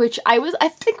Rhinebeck, which I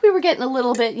think we were getting a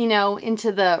little bit, you know,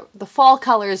 into the fall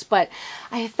colors, but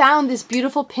I found this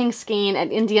beautiful pink skein at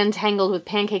Indie Untangled with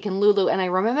Pancake and Lulu, and I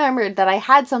remembered that I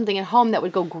had something at home that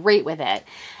would go great with it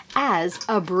as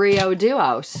a BRIO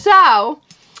Duo. So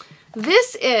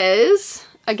this is,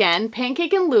 again,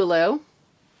 Pancake and Lulu.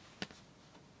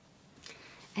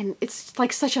 And it's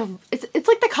like such a, it's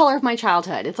like the color of my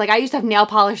childhood. It's like I used to have nail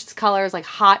polish colors, like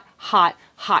hot, hot,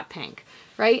 hot pink,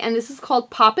 right? And this is called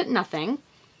Pop It Nothing.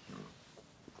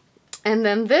 And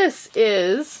then this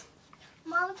is...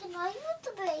 Mom, can I use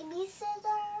the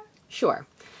babysitter? Sure.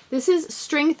 This is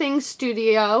String Things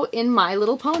Studio in My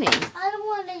Little Pony. I don't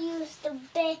want to use the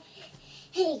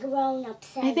big grown-up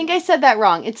set. I think I said that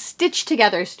wrong. It's Stitch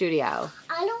Together Studio.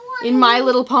 I don't want in My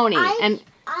Little Pony. I don't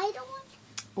want.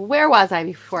 Where was I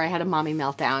before I had a mommy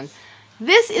meltdown?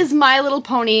 This is My Little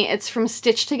Pony. It's from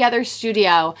Stitch Together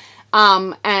Studio.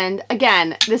 And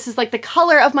again, this is like the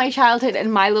color of my childhood,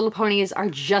 and My Little Ponies are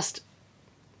just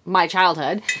my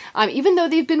childhood. Even though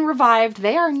they've been revived,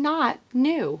 they are not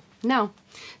new. No.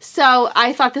 So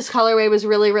I thought this colorway was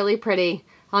really, really pretty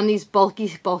on these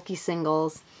bulky, bulky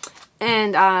singles.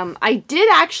 And I did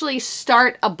actually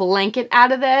start a blanket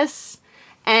out of this,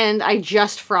 and I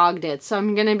just frogged it. So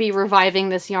I'm going to be reviving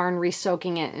this yarn,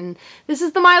 re-soaking it. And this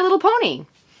is the My Little Pony.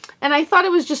 And I thought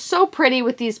it was just so pretty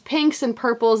with these pinks and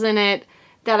purples in it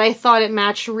that I thought it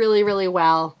matched really, really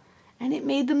well. And it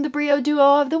made them the BRIO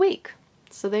Duo of the week.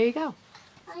 So there you go.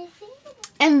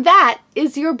 And that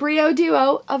is your BRIO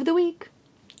Duo of the week.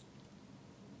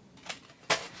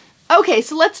 Okay,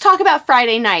 so let's talk about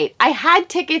Friday night. I had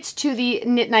tickets to the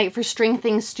knit night for String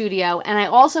Things Studio, and I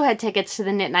also had tickets to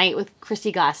the knit night with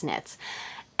Kristy Glass Knits.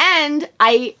 And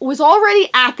I was already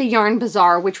at the Yarn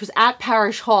Bazaar, which was at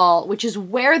Parish Hall, which is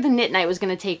where the knit night was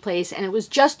going to take place, and it was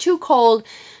just too cold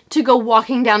to go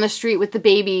walking down the street with the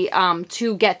baby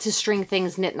to get to String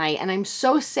Things knit night, and I'm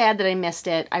so sad that I missed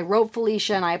it. I wrote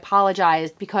Felicia and I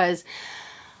apologized because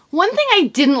one thing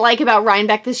I didn't like about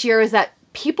Rhinebeck this year is that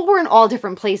people were in all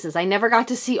different places. I never got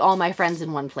to see all my friends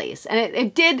in one place, and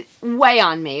it did weigh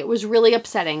on me. It was really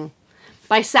upsetting.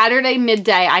 By Saturday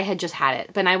midday, I had just had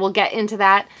it, but I will get into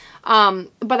that.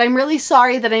 But I'm really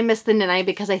sorry that I missed the knit night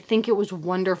because I think it was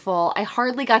wonderful. I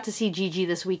hardly got to see Gigi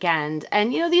this weekend,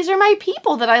 and you know, these are my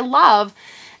people that I love,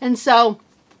 and so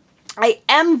I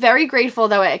am very grateful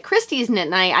though at Kristy's knit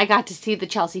night I got to see the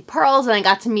Chelsea Pearls, and I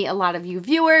got to meet a lot of you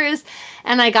viewers,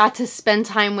 and I got to spend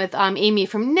time with Amy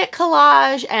from Knit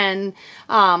Collage, and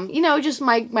you know, just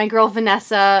my girl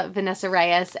Vanessa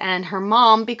Reyes and her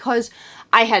mom, because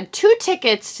I had 2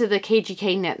 tickets to the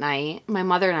KGK knit night. My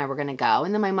mother and I were going to go,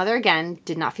 and then my mother again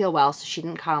did not feel well, so she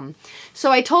didn't come.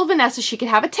 So I told Vanessa she could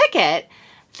have a ticket,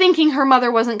 thinking her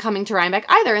mother wasn't coming to Rhinebeck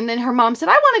either, and then her mom said,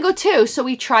 I want to go too, so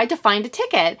we tried to find a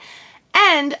ticket.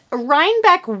 And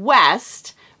Rhinebeck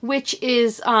West, which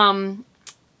is, you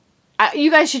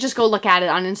guys should just go look at it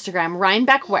on Instagram,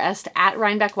 Rhinebeck West, at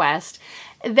Rhinebeck West.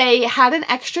 They had an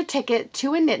extra ticket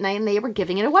to a knit night and they were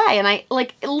giving it away. And I,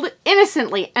 like,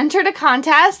 innocently entered a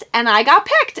contest and I got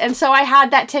picked. And so I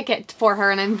had that ticket for her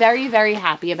and I'm very, very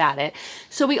happy about it.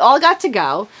 So we all got to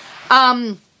go.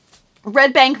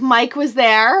 Red Bank Mike was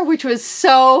there, which was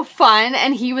so fun.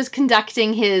 And he was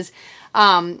conducting his...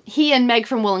 he and Meg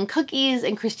from Wool & Cookies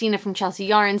and Christina from Chelsea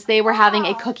Yarns, they were having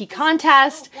a cookie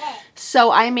contest.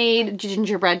 So I made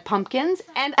gingerbread pumpkins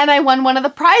and I won one of the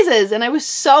prizes, and I was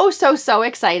so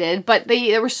excited, but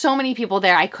there were so many people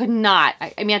there. I could not,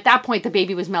 I mean, at that point the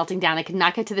baby was melting down. I could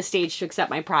not get to the stage to accept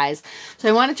my prize. So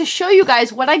I wanted to show you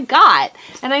guys what I got,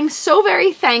 and I'm so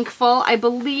very thankful. I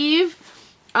believe,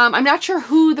 I'm not sure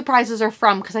who the prizes are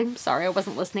from because I'm sorry I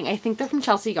wasn't listening. I think they're from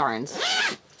Chelsea Yarns.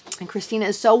 And Christina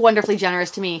is so wonderfully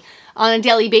generous to me on a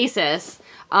daily basis.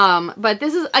 But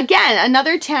this is, again,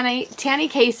 another Tanny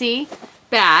Casey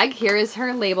bag, here is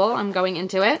her label. I'm going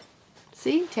into it.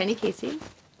 See? Tanny Casey.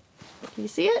 Can you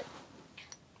see it?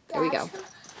 There we go.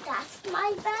 That's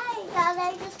my bag that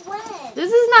I just won.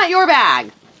 This is not your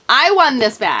bag. I won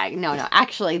this bag. No,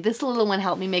 actually, this little one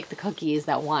helped me make the cookies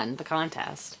that won the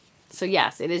contest. So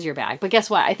yes, it is your bag. But guess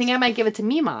what? I think I might give it to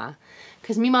Mima,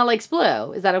 because Mima likes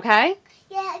blue. Is that okay?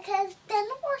 Yeah, because then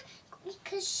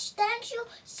she'll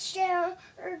share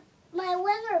my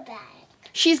winter bag.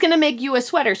 She's going to make you a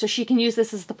sweater so she can use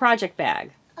this as the project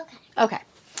bag. Okay. Okay.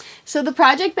 So the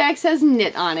project bag says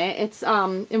knit on it.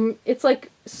 It's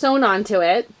like sewn onto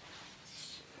it.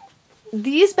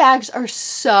 These bags are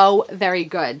so very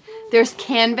good. There's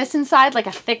canvas inside, like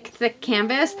a thick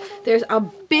canvas. There's a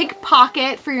big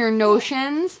pocket for your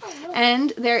notions.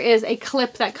 And there is a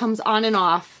clip that comes on and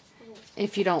off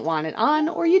if you don't want it on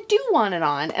or you do want it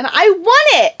on. And I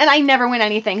won it! And I never win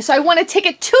anything. So I won a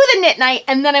ticket to the knit night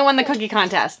and then I won the cookie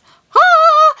contest.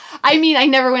 Ah! I mean, I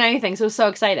never win anything, so it was so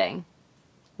exciting.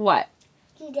 What?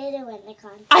 You didn't win the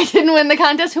contest. I didn't win the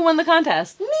contest? Who won the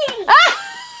contest? Me!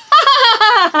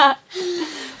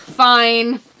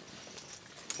 Fine.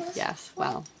 Yes,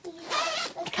 well,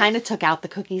 I kind of took out the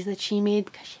cookies that she made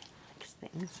because she likes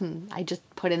things, and I just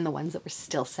put in the ones that were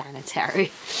still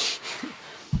sanitary.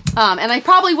 And I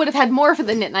probably would have had more for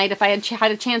the knit night if I had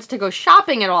had a chance to go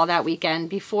shopping at all that weekend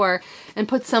before and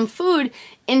put some food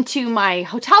into my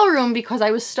hotel room because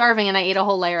I was starving and I ate a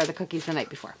whole layer of the cookies the night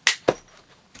before.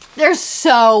 They're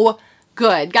so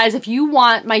good. Guys, if you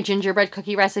want my gingerbread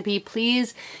cookie recipe,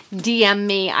 please DM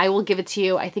me. I will give it to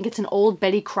you. I think it's an old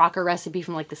Betty Crocker recipe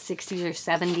from like the 60s or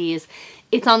 70s.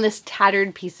 It's on this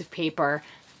tattered piece of paper,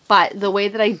 but the way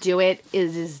that I do it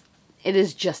is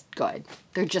just good.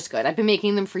 They're just good. I've been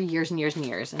making them for years and years and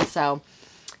years, and so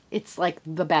it's like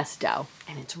the best dough.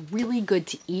 And it's really good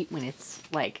to eat when it's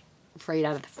like right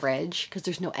out of the fridge because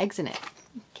there's no eggs in it.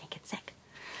 Can't get sick.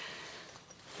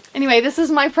 Anyway, this is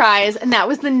my prize, and that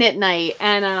was the knit night.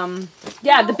 And,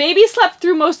 yeah, the baby slept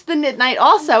through most of the knit night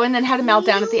also and then had a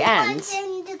meltdown at the end.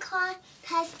 You won the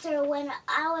contest when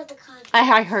I was the contest.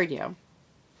 I heard you.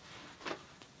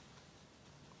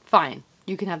 Fine.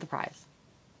 You can have the prize.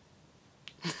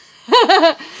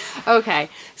 Okay.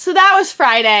 So that was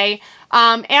Friday.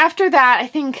 After that, I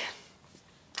think,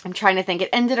 I'm trying to think, it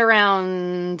ended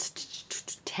around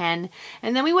 10.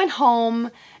 And then we went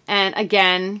home and,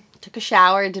 again, took a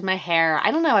shower, did my hair.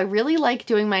 I don't know, I really like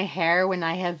doing my hair when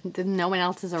no one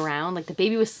else is around. Like the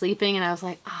baby was sleeping and I was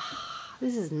like, ah,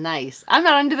 this is nice. I'm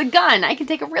not under the gun. I can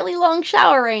take a really long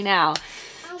shower right now.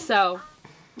 So,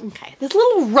 okay. This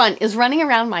little runt is running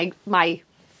around my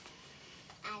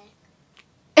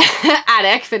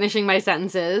attic, finishing my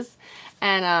sentences.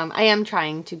 And I am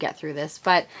trying to get through this.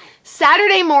 But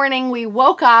Saturday morning we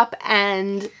woke up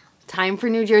and time for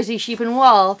New Jersey sheep and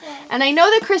wool. And I know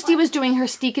that Kristy was doing her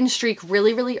steak and streak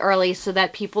really, really early so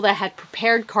that people that had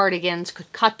prepared cardigans could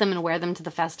cut them and wear them to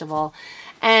the festival.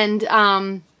 And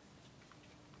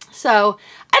so,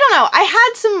 I don't know. I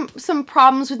had some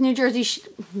problems with New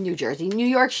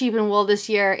York sheep and wool this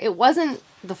year. It wasn't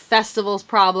the festival's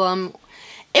problem.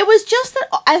 It was just that,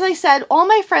 as I said, all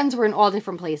my friends were in all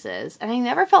different places. And I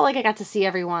never felt like I got to see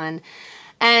everyone.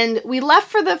 And we left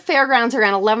for the fairgrounds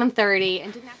around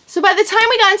 11:30. So by the time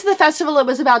we got into the festival, it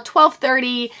was about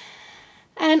 12:30.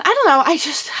 And I don't know,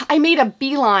 I made a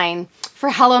beeline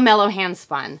for Hello Mellow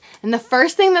Handspun. And the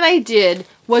first thing that I did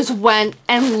was went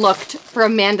and looked for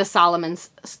Amanda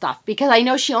Solomon's stuff. Because I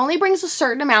know she only brings a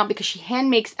certain amount because she hand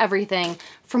makes everything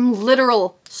from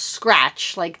literal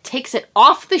scratch. Like takes it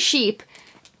off the sheep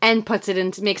and puts it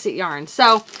into, makes it yarn.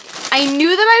 So I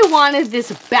knew that I wanted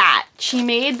this bat. She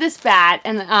made this bat,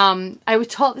 and I was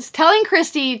telling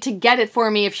Kristy to get it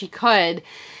for me if she could,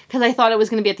 because I thought it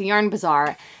was going to be at the yarn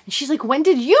bazaar. And she's like, when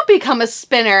did you become a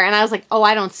spinner? And I was like, oh,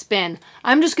 I don't spin.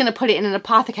 I'm just going to put it in an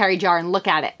apothecary jar and look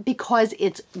at it, because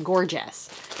it's gorgeous.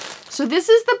 So this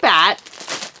is the bat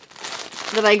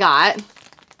that I got.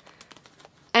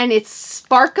 And it's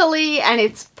sparkly and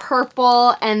it's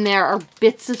purple and there are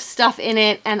bits of stuff in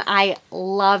it and I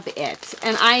love it.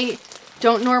 And I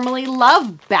don't normally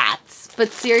love bats,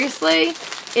 but seriously,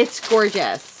 it's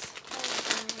gorgeous.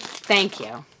 Thank you.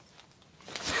 I'm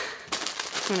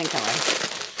gonna kill her.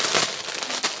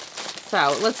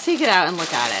 So let's take it out and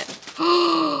look at it.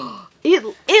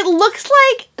 It looks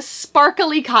like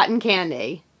sparkly cotton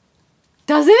candy.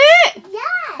 Doesn't it?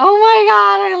 Yeah. Oh my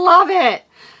God, I love it.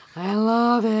 I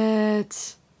love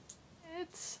it.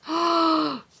 It's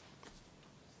Can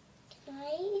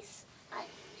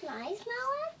I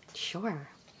smell it? Sure.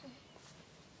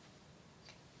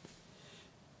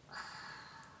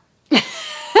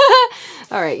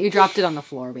 All right, you dropped it on the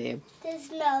floor, babe. This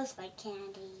smells like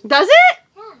candy. Does it?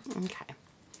 Okay.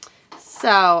 So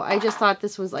I just thought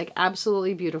this was like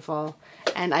absolutely beautiful.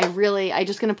 And I'm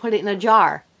just going to put it in a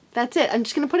jar. That's it. I'm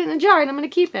just going to put it in a jar and I'm going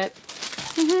to keep it.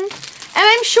 And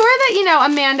I'm sure that, you know,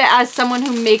 Amanda, as someone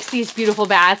who makes these beautiful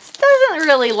bats, doesn't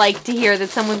really like to hear that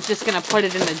someone's just going to put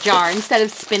it in a jar instead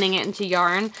of spinning it into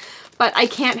yarn. But I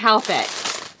can't help it.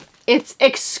 It's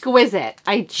exquisite.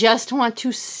 I just want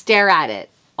to stare at it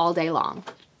all day long.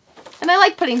 And I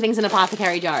like putting things in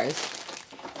apothecary jars.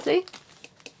 See?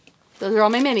 Those are all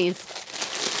my minis.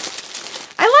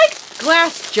 I like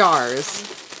glass jars.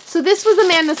 So this was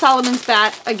Amanda Solomon's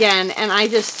bat again, and I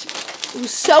just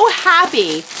was so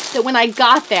happy that when I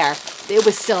got there, it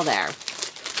was still there.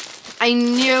 I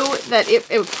knew that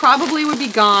it probably would be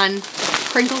gone,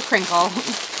 crinkle, crinkle,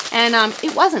 and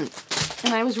it wasn't.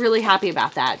 And I was really happy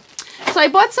about that. So I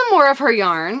bought some more of her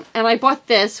yarn, and I bought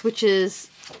this, which is,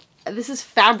 this is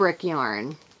fabric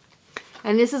yarn.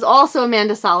 And this is also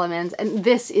Amanda Solomon's, and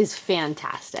this is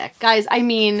fantastic. Guys, I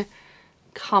mean,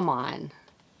 come on.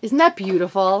 Isn't that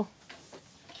beautiful?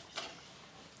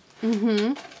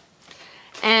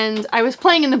 And I was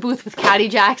playing in the booth with Caddy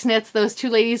Jack's knits. Those two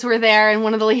ladies were there, and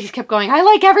one of the ladies kept going, I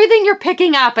like everything you're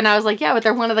picking up. And I was like, yeah, but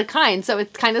they're one of the kind, so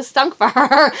it kind of stunk for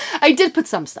her. I did put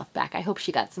some stuff back. I hope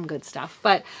she got some good stuff.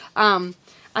 But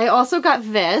I also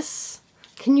got this.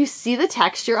 Can you see the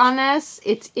texture on this?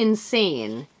 It's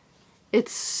insane.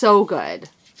 It's so good.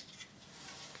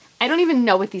 I don't even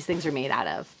know what these things are made out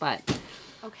of, but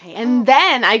okay. And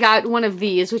then I got one of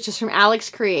these, which is from Alex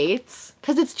Creates,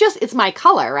 because it's my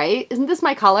color, right? Isn't this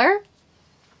my color?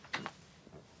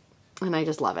 And I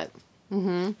just love it.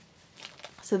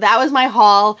 So that was my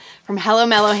haul from Hello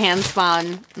Mellow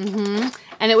Handspun.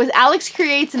 And it was Alex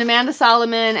Creates and Amanda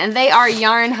Solomon, and they are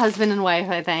yarn husband and wife,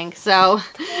 I think. So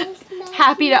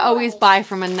happy to always buy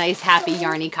from a nice, happy,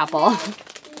 yarny couple.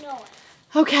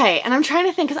 Okay, and I'm trying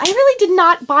to think, because I really did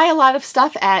not buy a lot of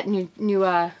stuff at New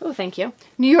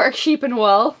York Sheep and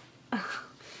Wool.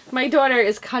 My daughter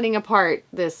is cutting apart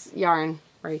this yarn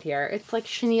right here. It's like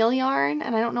chenille yarn,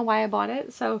 and I don't know why I bought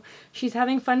it, so she's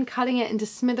having fun cutting it into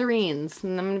smithereens,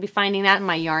 and I'm going to be finding that in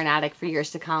my yarn attic for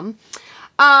years to come.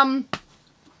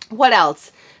 What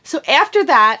else? So after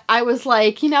that, I was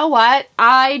like, you know what?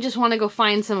 I just want to go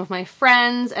find some of my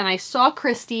friends, and I saw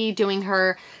Kristy doing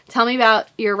her Tell Me About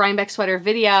Your Rhinebeck Sweater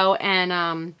video,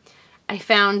 and I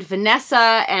found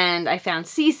Vanessa, and I found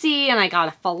Cece, and I got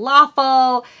a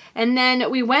falafel, and then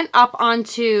we went up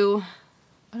onto...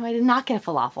 Oh, I did not get a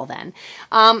falafel then.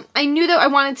 I knew that I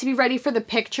wanted to be ready for the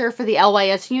picture for the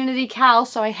LYS Unity Cal,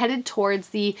 so I headed towards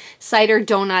the Cider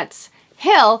Donuts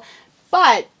Hill,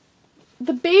 but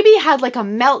the baby had like a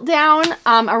meltdown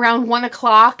around 1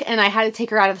 o'clock, and I had to take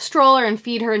her out of the stroller and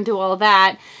feed her and do all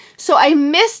that. So I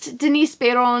missed Denise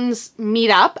Bayron's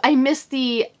meetup. I missed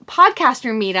the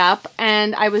podcaster meetup,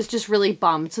 and I was just really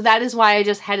bummed. So that is why I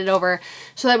just headed over.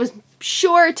 So I was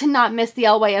sure to not miss the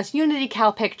LYS Unity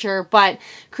Cal picture, but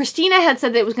Christina had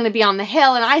said that it was going to be on the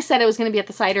hill, and I said it was going to be at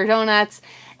the Cider Donuts,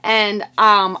 and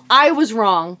I was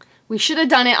wrong. We should have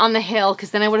done it on the hill,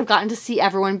 because then I would have gotten to see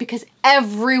everyone, because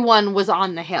everyone was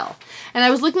on the hill. And I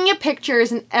was looking at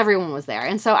pictures, and everyone was there.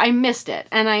 And so I missed it.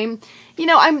 And I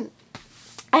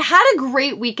had a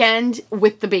great weekend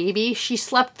with the baby. She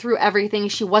slept through everything.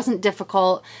 She wasn't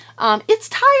difficult. It's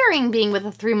tiring being with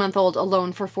a 3-month-old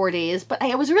alone for 4 days, but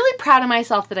I was really proud of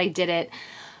myself that I did it.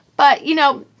 But, you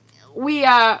know, we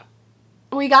got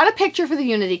a picture for the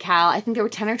Unity Cal. I think there were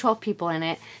 10 or 12 people in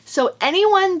it. So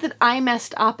anyone that I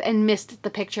messed up and missed the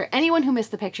picture, anyone who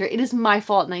missed the picture, it is my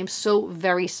fault, and I am so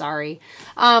very sorry.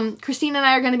 Christine and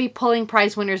I are going to be pulling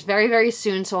prize winners very, very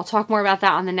soon, so I'll talk more about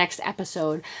that on the next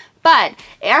episode. But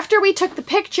after we took the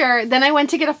picture, then I went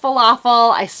to get a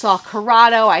falafel. I saw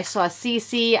Corrado. I saw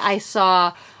Cece. I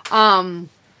saw Hub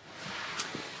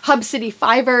City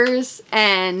Fivers,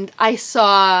 and I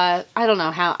saw, I don't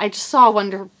know how, I just saw a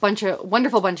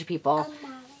wonderful bunch of people.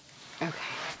 Okay.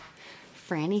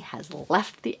 Franny has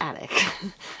left the attic.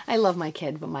 I love my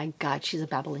kid, but my God, she's a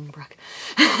babbling brook.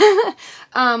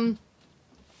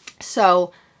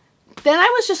 So then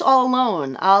I was just all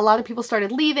alone. A lot of people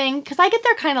started leaving, because I get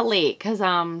there kind of late, because,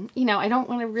 you know, I don't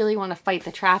really want to fight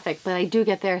the traffic, but I do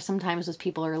get there sometimes as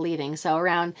people are leaving. So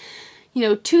around, you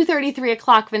know, 2:30, 3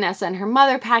 o'clock, Vanessa and her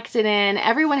mother packed it in.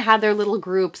 Everyone had their little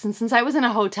groups, and since I was in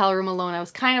a hotel room alone, I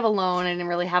was kind of alone. I didn't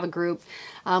really have a group.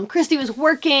 Kristy was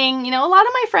working. You know, a lot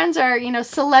of my friends are, you know,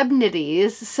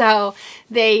 celebrities, so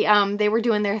they were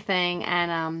doing their thing,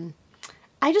 and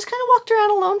I just kind of walked around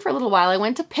alone for a little while. I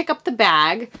went to pick up the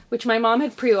bag, which my mom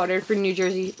had pre-ordered for New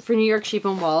York Sheep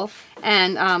and Wool,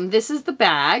 and this is the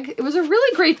bag. It was a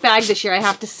really great bag this year, I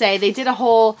have to say. They did a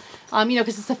whole, you know,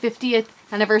 because it's the 50th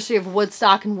anniversary of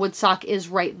Woodstock, and Woodstock is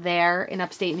right there in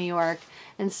upstate New York.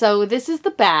 And so this is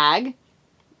the bag.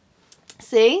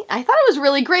 See, I thought it was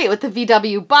really great with the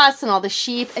VW bus and all the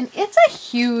sheep, and it's a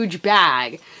huge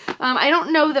bag. I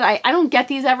don't know that I don't get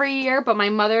these every year, but my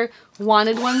mother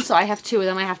wanted one, so I have 2 of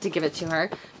them. I have to give it to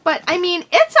her. But I mean,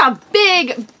 it's a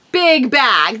big, big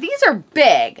bag. These are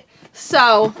big.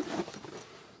 So,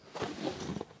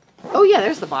 oh yeah,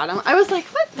 there's the bottom. I was like,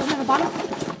 what? Doesn't have a bottom?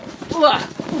 Ugh.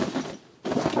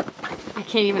 I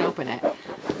can't even open it.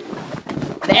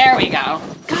 There we go.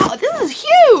 God, this is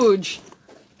huge.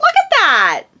 Look at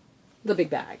that! The big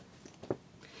bag.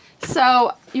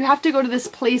 So you have to go to this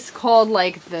place called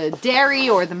like the dairy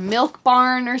or the milk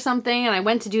barn or something, and I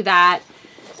went to do that.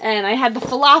 And I had the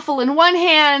falafel in one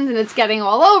hand, and it's getting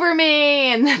all over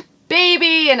me, and the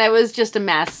baby, and it was just a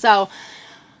mess. So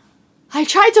I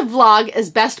tried to vlog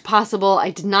as best possible. I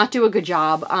did not do a good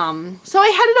job. So I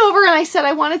headed over and I said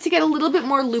I wanted to get a little bit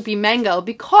more loopy mango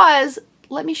because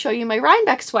let me show you my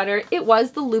Rhinebeck sweater. It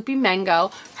was the Loopy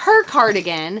Mango, her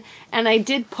cardigan, and I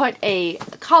did put a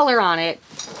collar on it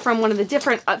from one of the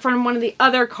different, from one of the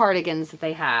other cardigans that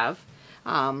they have,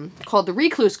 called the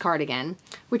Recluse cardigan,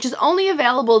 which is only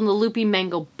available in the Loopy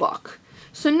Mango book.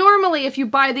 So normally if you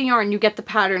buy the yarn, you get the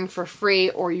pattern for free,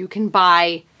 or you can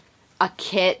buy a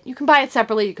kit. You can buy it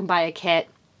separately, you can buy a kit.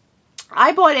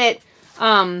 I bought it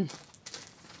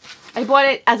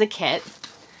as a kit.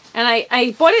 And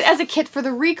I bought it as a kit for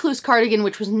the Recluse cardigan,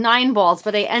 which was 9 balls,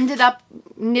 but I ended up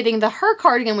knitting the her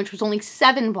cardigan, which was only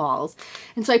 7 balls.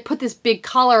 And so I put this big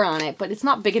collar on it, but it's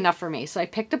not big enough for me. So I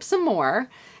picked up some more.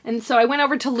 And so I went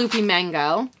over to Loopy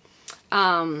Mango.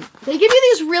 They give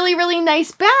you these really, really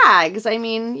nice bags. I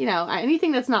mean, you know,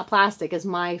 anything that's not plastic is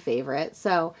my favorite.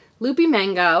 So Loopy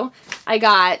Mango, I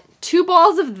got 2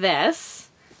 balls of this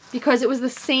because it was the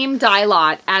same dye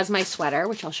lot as my sweater,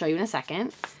 which I'll show you in a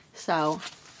second. So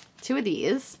 2 of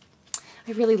these.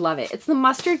 I really love it. It's the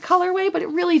mustard colorway, but it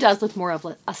really does look more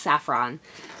of a saffron.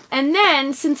 And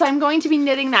then, since I'm going to be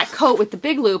knitting that coat with the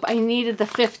big loop, I needed the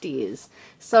 50s.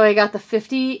 So I got the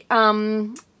 50,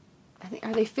 I think,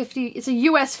 are they 50? It's a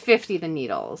US 50, the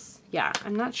needles. Yeah,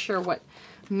 I'm not sure what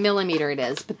millimeter it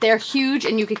is, but they're huge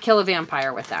and you could kill a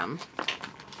vampire with them.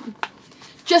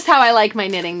 Just how I like my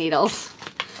knitting needles.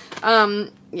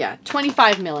 Yeah,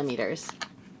 25 millimeters.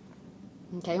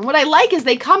 Okay, and what I like is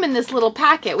they come in this little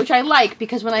packet, which I like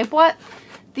because when I bought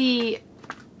the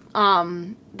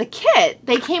kit,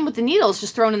 they came with the needles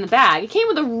just thrown in the bag. It came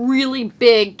with a really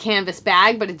big canvas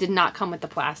bag, but it did not come with the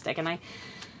plastic. And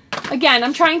again,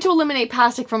 I'm trying to eliminate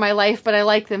plastic from my life, but I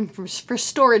like them for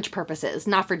storage purposes,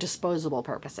 not for disposable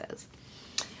purposes.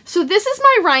 So this is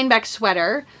my Rhinebeck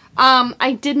sweater.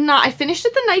 I finished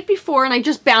it the night before and I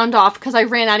just bound off because I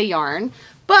ran out of yarn,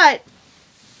 but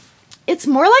it's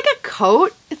more like a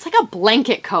coat. It's like a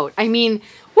blanket coat. I mean,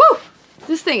 whoo,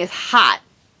 this thing is hot.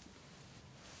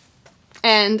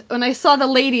 And when I saw the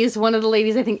ladies, one of the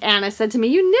ladies, I think Anna, said to me,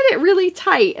 you knit it really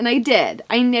tight. And I did.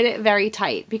 I knit it very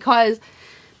tight because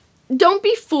don't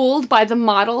be fooled by the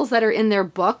models that are in their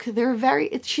book.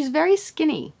 She's very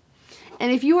skinny.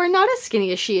 And if you are not as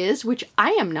skinny as she is, which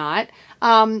I am not,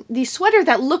 the sweater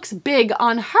that looks big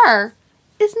on her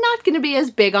is not going to be as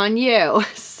big on you.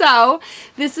 So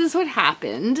this is what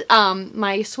happened.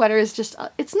 My sweater is just,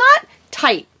 it's not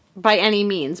tight by any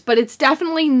means, but it's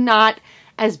definitely not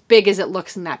as big as it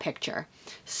looks in that picture.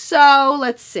 So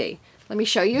let's see. Let me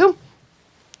show you.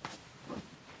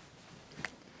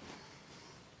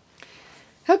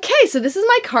 Okay, so this is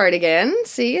my cardigan.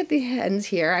 See at the ends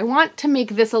here. I want to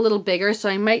make this a little bigger, so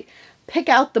I might pick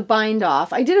out the bind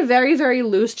off. I did a very, very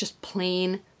loose, just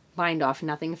plain bind off,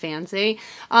 nothing fancy.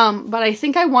 But I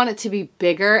think I want it to be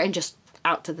bigger and just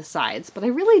out to the sides. But I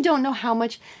really don't know how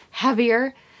much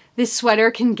heavier this sweater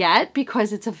can get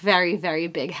because it's a very, very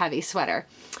big, heavy sweater.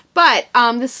 But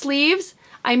the sleeves,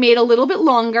 I made a little bit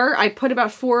longer. I put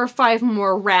about 4 or 5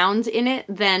 more rounds in it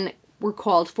than were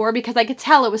called for because I could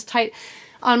tell it was tight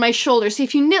on my shoulder. See,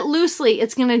 if you knit loosely,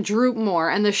 it's going to droop more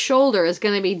and the shoulder is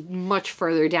going to be much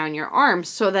further down your arms.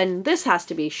 So then this has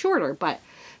to be shorter. But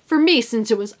for me,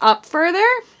 since it was up further,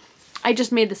 I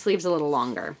just made the sleeves a little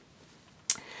longer.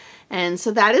 And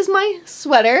so that is my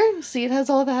sweater. See, it has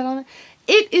all that on it.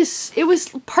 It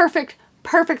was perfect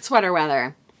sweater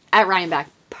weather at Rhinebeck.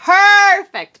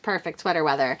 Perfect sweater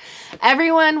weather.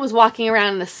 Everyone was walking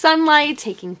around in the sunlight,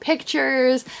 taking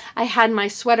pictures. I had my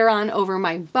sweater on over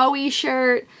my Bowie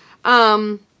shirt.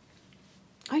 Oh,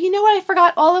 you know what? I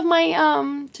forgot all of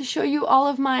my, to show you all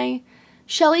of my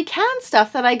Shelly Can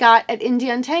stuff that I got at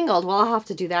Indie Untangled. Well, I'll have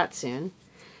to do that soon.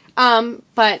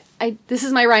 But this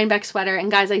is my Rhinebeck sweater, and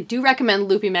guys, I do recommend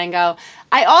Loopy Mango.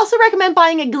 I also recommend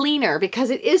buying a gleaner because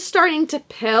it is starting to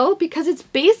pill, because it's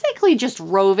basically just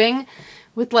roving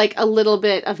with like a little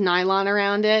bit of nylon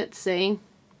around it, see?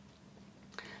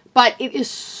 But it is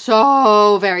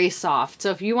so very soft.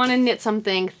 So if you want to knit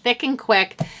something thick and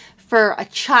quick for a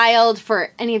child,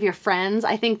 for any of your friends,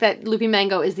 I think that Loopy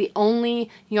Mango is the only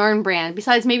yarn brand,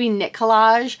 besides maybe Knit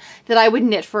Collage, that I would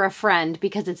knit for a friend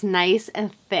because it's nice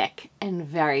and thick and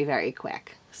very, very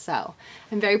quick. So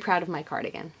I'm very proud of my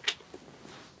cardigan.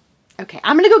 Okay,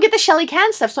 I'm gonna go get the Shelly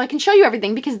Can stuff so I can show you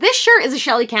everything, because this shirt is a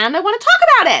Shelly Can. I want to talk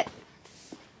about it.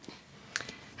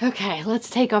 Okay, let's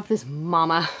take off this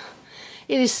mama.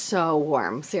 It is so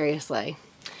warm, seriously.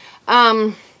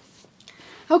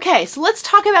 Okay, so let's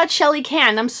talk about Shelly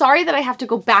Can. I'm sorry that I have to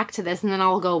go back to this and then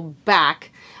I'll go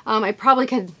back. I probably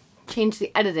could change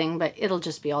the editing, but it'll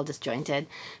just be all disjointed.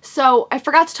 So I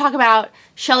forgot to talk about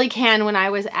Shelly Can when I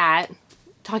was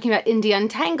talking about Indie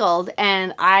Untangled,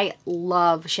 and I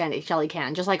love Shelly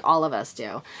Can, just like all of us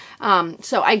do.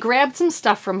 So I grabbed some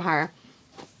stuff from her.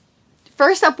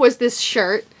 First up was this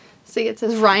shirt. See, it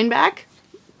says Rhinebeck.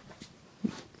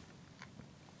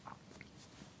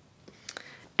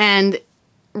 And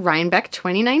Rhinebeck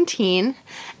 2019.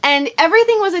 And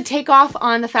everything was a takeoff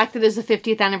on the fact that it is the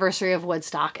 50th anniversary of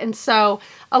Woodstock. And so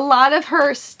a lot of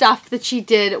her stuff that she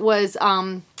did was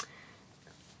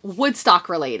Woodstock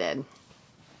related.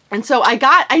 And so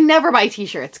I never buy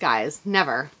t-shirts, guys.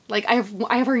 Never. Like I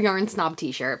have her Yarn Snob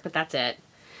t-shirt, but that's it.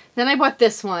 Then I bought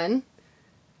this one,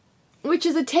 which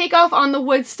is a takeoff on the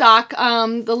Woodstock,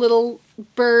 the little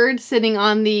bird sitting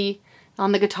on the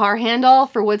guitar handle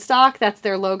for Woodstock. That's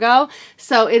their logo.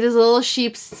 So it is a little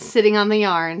sheep sitting on the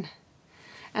yarn.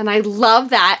 And I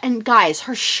love that. And guys,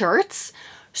 her shirts,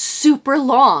 super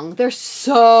long. They're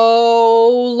so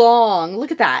long.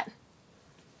 Look at that.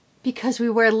 Because we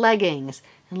wear leggings.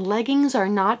 And leggings are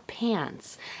not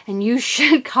pants. And you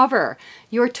should cover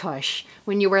your tush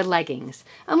when you wear leggings.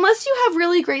 Unless you have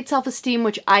really great self-esteem,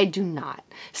 which I do not.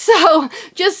 So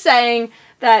just saying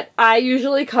that I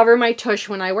usually cover my tush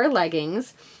when I wear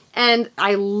leggings. And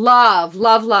I love,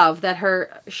 love, love that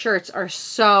her shirts are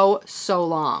so, so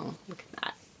long. Look at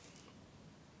that.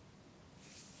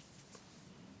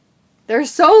 They're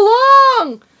so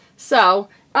long! So,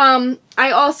 I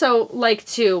also like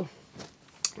to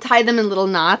tie them in little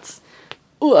knots.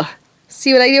 Ugh.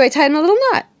 See what I do? I tie it in a little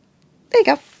knot. There you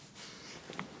go.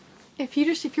 If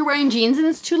you're wearing jeans and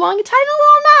it's too long, you tie it in a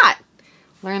little knot.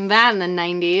 Learned that in the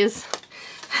 90s.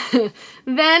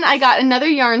 Then I got another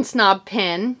Yarn Snob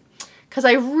pin because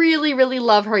I really, really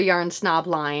love her Yarn Snob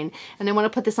line. And I want to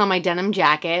put this on my denim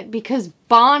jacket because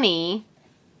Bonnie,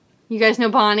 you guys know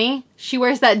Bonnie? She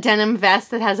wears that denim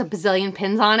vest that has a bazillion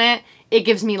pins on it. It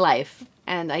gives me life.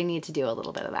 And I need to do a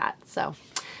little bit of that. So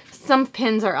some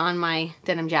pins are on my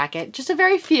denim jacket. Just a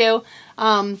very few.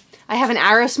 I have an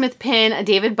Aerosmith pin, a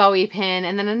David Bowie pin,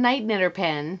 and then a Night Knitter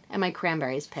pin, and my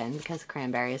Cranberries pin because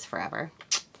Cranberries forever.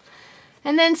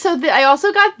 And then so I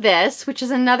also got this, which is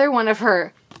another one of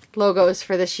her logos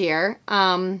for this year.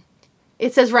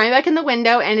 It says Rhinebeck in the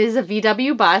window and it is a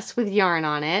VW bus with yarn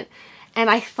on it. And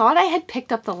I thought I had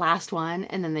picked up the last one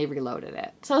and then they reloaded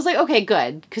it. So I was like, okay,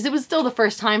 good. Because it was still the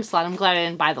first time slot. I'm glad I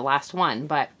didn't buy the last one.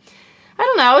 But I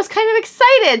don't know. I was kind of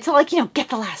excited to, like, you know, get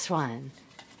the last one.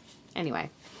 Anyway.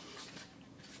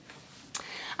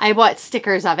 I bought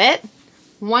stickers of it.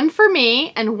 One for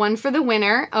me and one for the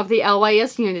winner of the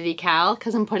LYS Unity Cal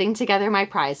because I'm putting together my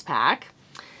prize pack.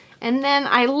 And then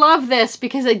I love this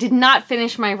because I did not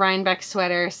finish my Rhinebeck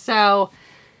sweater. So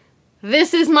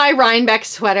this is my Rhinebeck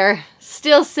sweater,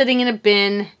 still sitting in a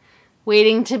bin,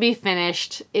 waiting to be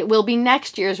finished. It will be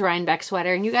next year's Rhinebeck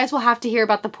sweater, and you guys will have to hear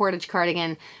about the Portage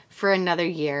cardigan for another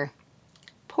year.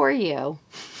 Poor you.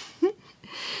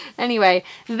 Anyway,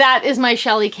 that is my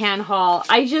Shelly Can haul.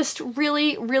 I just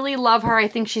really, really love her. I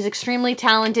think she's extremely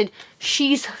talented.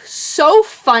 She's so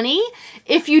funny.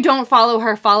 If you don't follow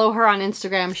her on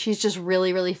Instagram. She's just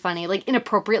really, really funny. Like,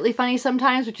 inappropriately funny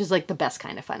sometimes, which is like the best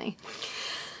kind of funny.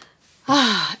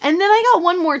 And then I got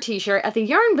one more t-shirt. At the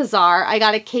Yarn Bazaar, I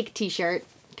got a cake t-shirt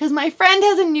because my friend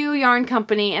has a new yarn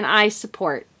company and I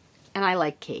support and I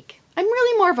like cake. I'm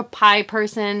really more of a pie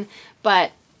person,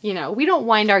 but you know, we don't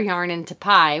wind our yarn into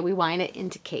pie, we wind it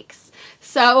into cakes.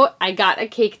 So I got a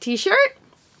cake t-shirt.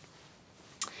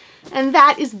 And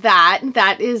that is that.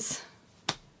 That is,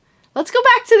 let's go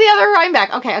back to the other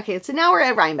Rhinebeck. Okay, so now we're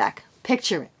at Rhinebeck.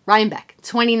 Picture it, Rhinebeck,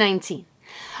 2019.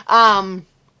 I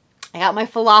got my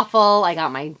falafel, I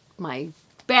got my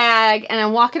bag, and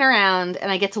I'm walking around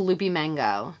and I get to Loopy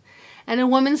Mango. And a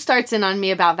woman starts in on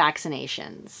me about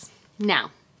vaccinations.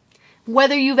 Now,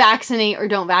 whether you vaccinate or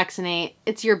don't vaccinate,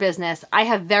 it's your business. I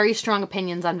have very strong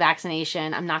opinions on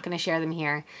vaccination. I'm not going to share them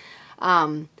here.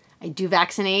 I do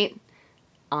vaccinate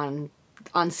on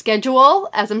schedule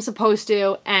as I'm supposed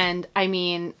to. And I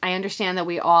mean, I understand that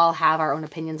we all have our own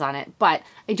opinions on it, but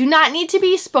I do not need to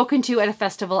be spoken to at a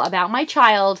festival about my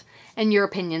child and your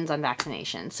opinions on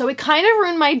vaccination. So it kind of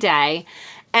ruined my day.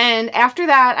 And after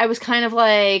that, I was kind of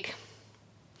like,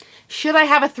 should I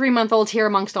have a 3-month-old here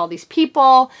amongst all these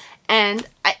people? And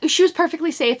she was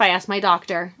perfectly safe. I asked my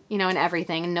doctor, you know, and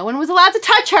everything. And no one was allowed to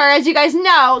touch her, as you guys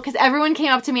know, because everyone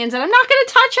came up to me and said, I'm not going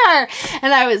to touch her.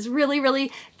 And I was really,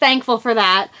 really thankful for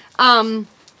that. And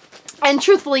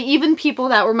truthfully, even people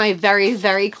that were my very,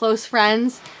 very close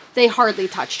friends, they hardly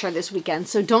touched her this weekend.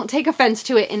 So don't take offense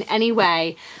to it in any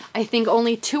way. I think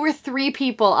only 2 or 3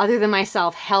 people other than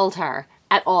myself held her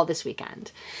at all this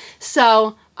weekend.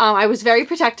 So I was very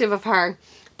protective of her.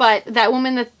 But that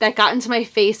woman that got into my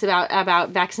face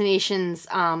about vaccinations,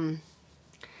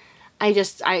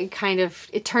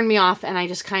 it turned me off, and I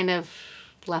just kind of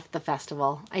left the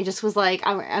festival. I just was like,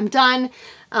 I'm done.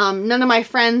 None of my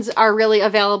friends are really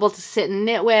available to sit and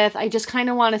knit with. I just kind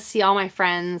of want to see all my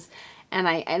friends, and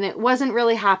it wasn't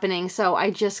really happening. So I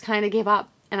just kind of gave up,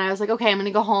 and I was like, okay, I'm going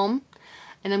to go home,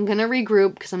 and I'm going to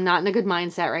regroup because I'm not in a good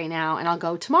mindset right now, and I'll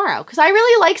go tomorrow. Because I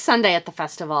really like Sunday at the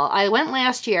festival. I went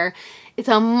last year. It's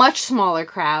a much smaller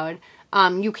crowd.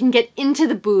 You can get into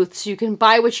the booths. You can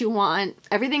buy what you want.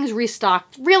 Everything's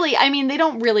restocked. Really, I mean, they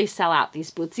don't really sell out, these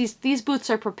booths. These booths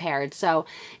are prepared. So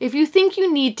if you think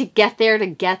you need to get there to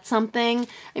get something,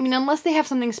 I mean, unless they have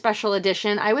something special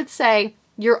edition, I would say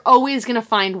you're always going to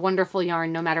find wonderful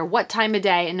yarn no matter what time of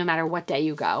day and no matter what day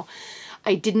you go.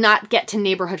 I did not get to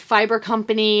Neighborhood Fiber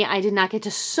Company. I did not get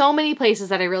to so many places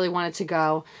that I really wanted to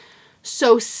go.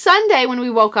 So Sunday when we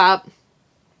woke up,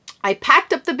 I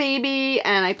packed up the baby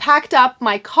and I packed up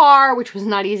my car, which was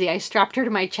not easy. I strapped her to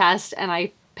my chest and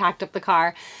I packed up the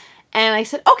car. And I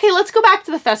said, okay, let's go back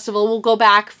to the festival. We'll go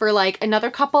back for like another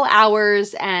couple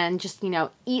hours and just, you know,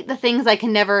 eat the things I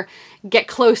can never get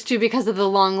close to because of the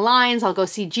long lines. I'll go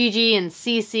see Gigi and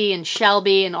Cece and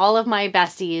Shelby and all of my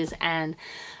besties. And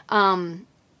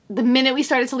the minute we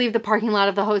started to leave the parking lot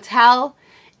of the hotel,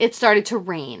 it started to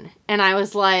rain. And I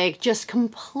was like just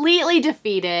completely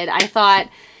defeated. I thought,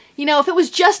 you know, if it was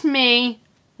just me,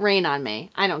 rain on me.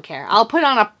 I don't care. I'll put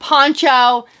on a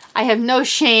poncho. I have no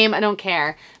shame. I don't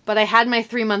care. But I had my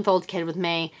 3-month-old kid with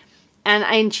me,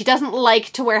 and she doesn't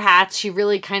like to wear hats. She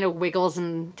really kind of wiggles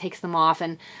and takes them off.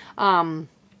 And,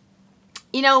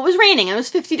 you know, it was raining. It was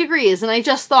 50 degrees. And I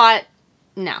just thought,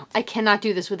 no, I cannot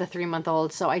do this with a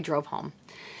 3-month-old. So I drove home.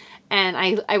 And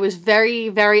I was very,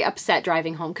 very upset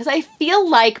driving home because I feel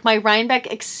like my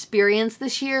Rhinebeck experience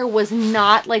this year was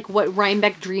not like what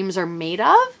Rhinebeck dreams are made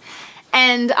of.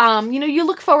 And, you know, you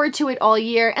look forward to it all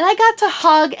year. And I got to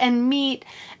hug and meet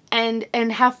and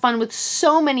have fun with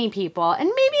so many people. And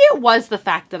maybe it was the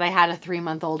fact that I had a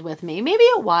 3-month-old with me. Maybe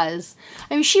it was.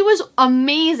 I mean, she was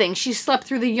amazing. She slept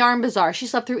through the Yarn Bazaar. She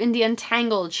slept through India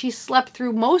Untangled. She slept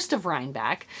through most of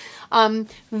Rhinebeck.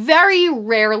 Very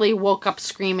rarely woke up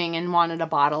screaming and wanted a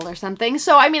bottle or something.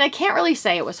 So, I mean, I can't really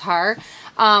say it was her.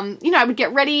 You know, I would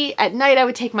get ready at night. I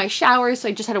would take my showers. So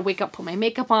I just had to wake up, put my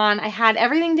makeup on. I had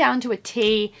everything down to a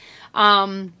T.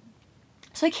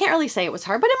 So I can't really say it was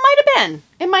her, but it might have been.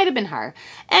 It might have been her.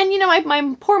 And, you know,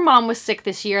 my poor mom was sick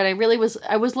this year, and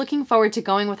I was looking forward to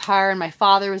going with her, and my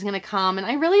father was going to come, and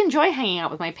I really enjoy hanging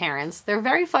out with my parents. They're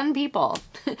very fun people.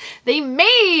 They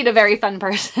made a very fun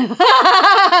person.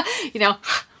 You know.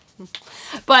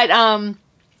 But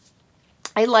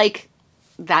I like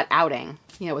that outing,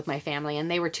 you know, with my family,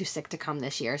 and they were too sick to come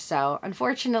this year. So,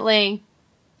 unfortunately,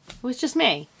 it was just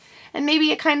me. And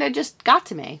maybe it kind of just got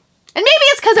to me. And maybe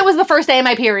it's because it was the first day of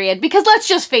my period, because let's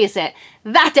just face it,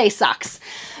 that day sucks.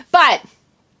 But,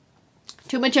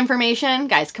 too much information?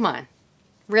 Guys, come on.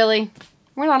 Really?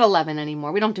 We're not 11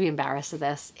 anymore. We don't have to be embarrassed of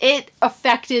this. It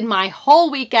affected my whole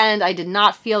weekend. I did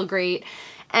not feel great.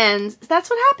 And that's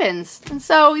what happens. And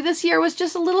so this year was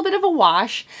just a little bit of a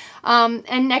wash.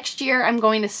 And next year I'm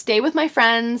going to stay with my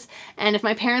friends. And if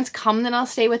my parents come, then I'll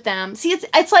stay with them. See,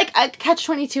 it's like a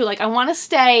catch-22. Like, I want to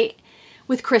stay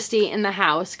with Kristy in the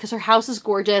house because her house is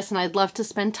gorgeous and I'd love to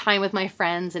spend time with my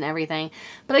friends and everything.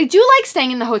 But I do like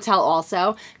staying in the hotel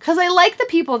also because I like the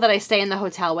people that I stay in the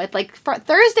hotel with. Like for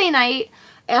Thursday night,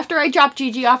 after I dropped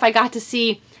Gigi off, I got to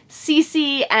see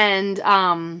Cece and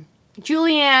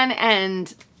Julianne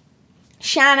and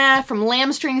Shanna from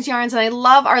Lamb Strings Yarns, and I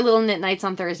love our little knit nights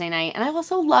on Thursday night. And I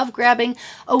also love grabbing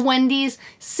a Wendy's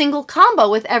single combo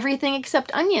with everything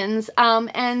except onions.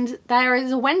 And there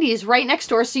is a Wendy's right next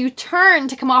door. So you turn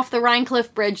to come off the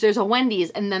Rhinecliff Bridge, there's a Wendy's,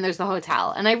 and then there's the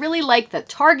hotel. And I really like that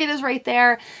Target is right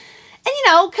there. And you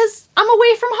know, because I'm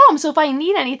away from home, so if I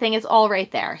need anything, it's all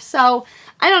right there. So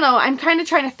I don't know, I'm kind of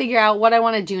trying to figure out what I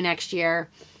want to do next year.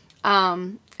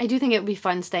 I do think it would be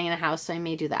fun staying in a house, so I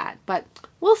may do that. But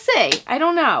we'll see. I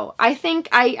don't know. I think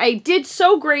I did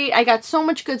so great. I got so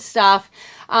much good stuff.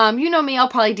 You know me, I'll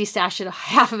probably destash it,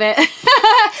 half of it.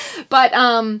 But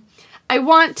I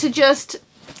want to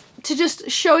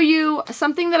just show you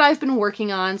something that I've been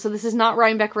working on. So this is not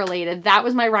Rhinebeck related. That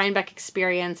was my Rhinebeck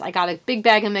experience. I got a big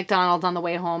bag of McDonald's on the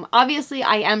way home. Obviously,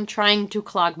 I am trying to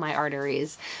clog my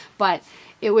arteries, but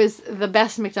it was the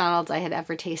best McDonald's I had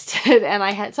ever tasted. And I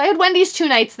had Wendy's 2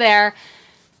 nights there.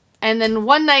 And then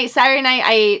one night, Saturday night,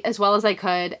 I ate as well as I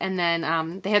could. And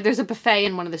then there's a buffet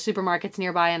in one of the supermarkets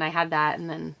nearby, and I had that. And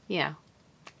then, you know,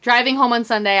 driving home on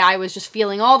Sunday, I was just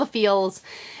feeling all the feels.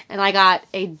 And I got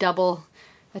a 2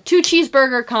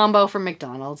 cheeseburger combo from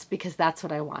McDonald's because that's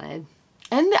what I wanted.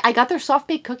 And I got their soft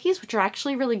baked cookies, which are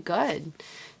actually really good.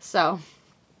 So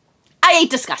I ate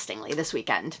disgustingly this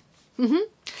weekend.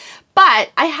 But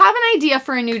I have an idea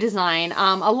for a new design.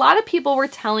 A lot of people were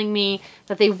telling me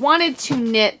that they wanted to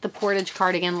knit the portage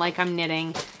cardigan like I'm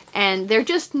knitting, and they're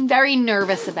just very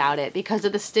nervous about it because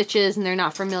of the stitches, and they're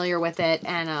not familiar with it.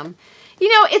 And you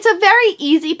know, it's a very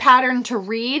easy pattern to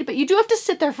read, but you do have to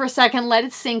sit there for a second, let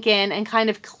it sink in, and kind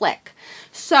of click.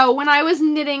 So when I was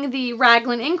knitting the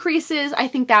raglan increases, I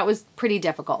think that was pretty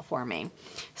difficult for me.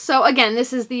 So again,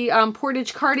 this is the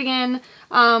portage cardigan.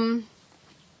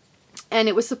 And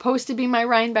it was supposed to be my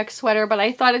Rhinebeck sweater, but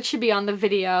I thought it should be on the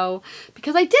video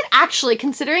because I did actually,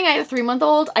 considering I had a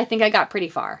 3-month-old, I think I got pretty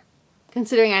far.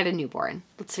 Considering I had a newborn,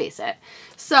 let's face it.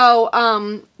 So,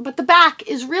 but the back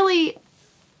is really,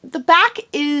 the back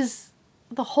is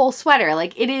the whole sweater.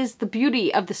 Like, it is the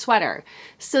beauty of the sweater.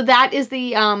 So that is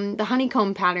the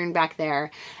honeycomb pattern back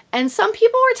there. And some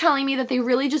people were telling me that they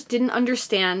really just didn't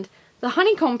understand the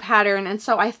honeycomb pattern, and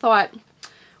so I thought,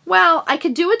 well, I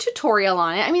could do a tutorial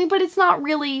on it. I mean, but it's not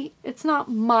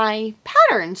my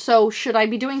pattern. So should I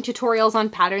be doing tutorials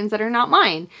on patterns that are not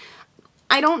mine?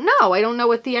 I don't know. I don't know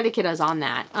what the etiquette is on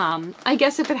that. I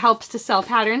guess if it helps to sell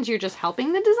patterns, you're just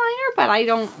helping the designer, but I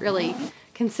don't really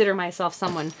consider myself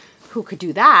someone who could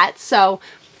do that. So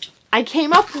I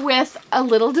came up with a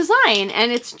little design,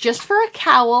 and it's just for a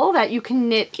cowl that you can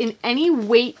knit in any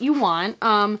weight you want.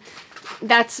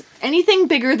 That's anything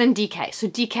bigger than DK, so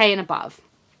DK and above.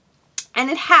 And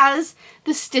it has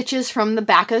the stitches from the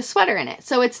back of the sweater in it.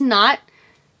 So it's not,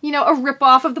 you know, a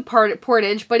rip-off of the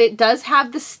portage, but it does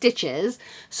have the stitches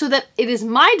so that it is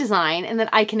my design and that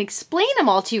I can explain them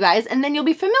all to you guys, and then you'll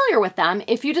be familiar with them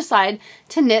if you decide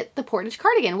to knit the portage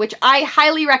cardigan, which I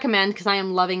highly recommend because I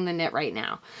am loving the knit right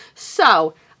now.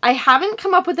 So I haven't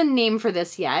come up with a name for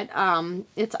this yet.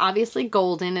 It's obviously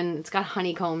golden and it's got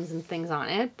honeycombs and things on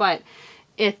it, but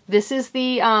this is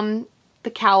the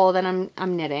cowl that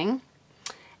I'm knitting.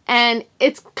 And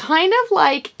it's kind of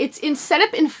like, it's set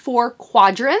up in 4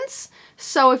 quadrants.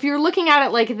 So if you're looking at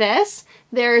it like this,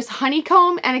 there's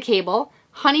honeycomb and a cable,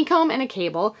 honeycomb and a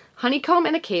cable, honeycomb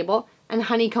and a cable, and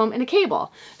honeycomb and a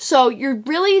cable. So you're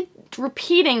really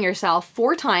repeating yourself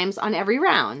 4 times on every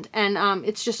round. And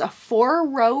it's just a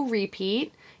 4-row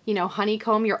repeat. You know,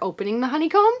 honeycomb, you're opening the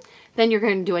honeycomb, then you're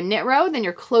going to do a knit row, then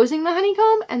you're closing the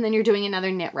honeycomb, and then you're doing another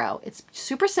knit row. It's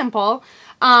super simple,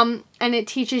 and it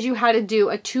teaches you how to do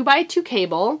a 2x2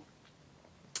 cable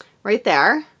right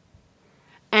there.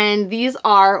 And these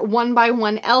are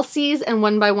 1x1 LCs and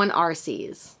 1x1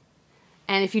 RCs.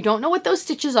 And if you don't know what those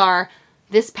stitches are,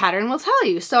 this pattern will tell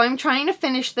you. So I'm trying to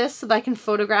finish this so that I can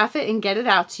photograph it and get it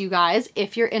out to you guys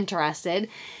if you're interested.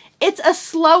 It's a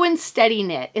slow and steady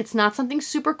knit. It's not something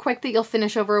super quick that you'll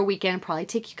finish over a weekend, probably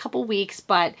take you a couple weeks,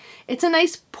 but it's a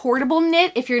nice portable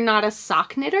knit if you're not a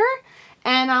sock knitter.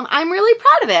 And I'm really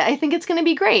proud of it. I think it's gonna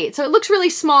be great. So it looks really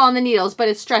small on the needles, but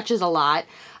it stretches a lot.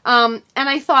 And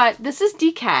I thought, this is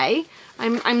DK.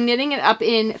 I'm knitting it up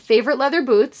in Favorite Leather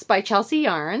Boots by Chelsea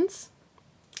Yarns.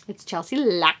 It's Chelsea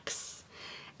Lux.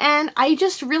 And I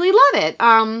just really love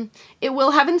it. It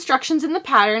will have instructions in the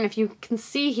pattern, if you can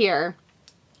see here.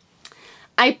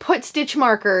 I put stitch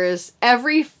markers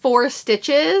every 4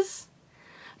 stitches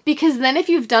because then if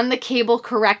you've done the cable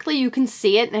correctly, you can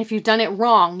see it. And if you've done it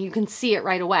wrong, you can see it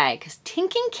right away because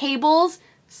tinking cables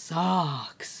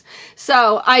sucks.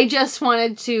 So I just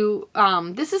wanted to,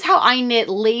 this is how I knit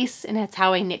lace and it's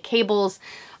how I knit cables.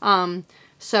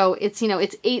 So it's, you know,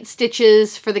 it's 8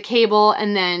 stitches for the cable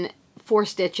and then 4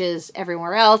 stitches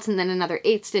everywhere else and then another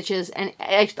 8 stitches. And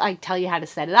I tell you how to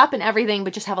set it up and everything,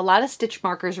 but just have a lot of stitch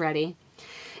markers ready.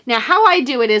 Now how I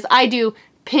do it is I do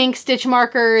pink stitch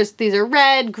markers. These are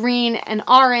red, green, and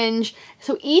orange.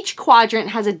 So each quadrant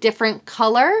has a different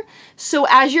color. So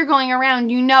as you're going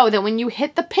around, you know that when you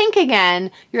hit the pink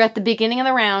again, you're at the beginning of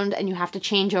the round and you have to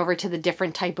change over to the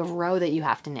different type of row that you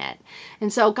have to knit.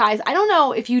 And so guys, I don't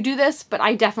know if you do this, but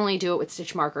I definitely do it with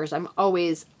stitch markers. I'm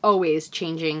always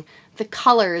changing the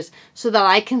colors so that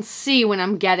I can see when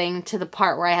I'm getting to the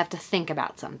part where I have to think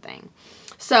about something.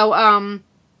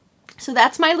 So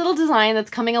that's my little design that's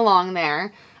coming along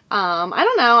there. I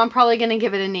don't know, I'm probably going to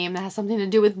give it a name that has something to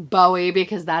do with Bowie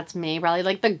because that's me. Probably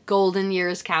like the Golden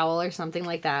Years Cowl or something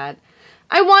like that.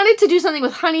 I wanted to do something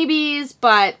with honeybees,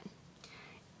 but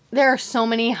there are so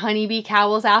many honeybee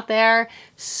cowls out there.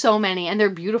 So many, and they're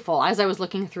beautiful. As I was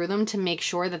looking through them to make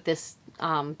sure that this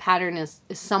pattern is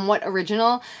somewhat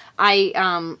original,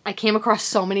 I came across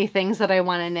so many things that I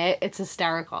want to knit. It's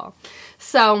hysterical.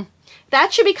 So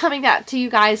that should be coming out to you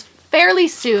guys fairly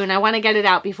soon. I want to get it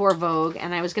out before Vogue,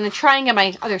 and I was going to try and get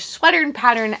my other sweater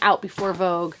pattern out before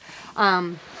Vogue.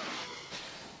 I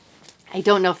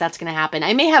don't know if that's going to happen.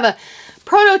 I may have a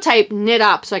prototype knit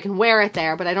up so I can wear it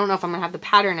there, but I don't know if I'm going to have the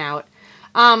pattern out.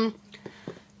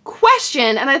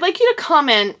 Question, and I'd like you to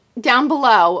comment down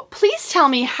below. Please tell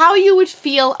me how you would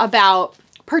feel about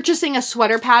purchasing a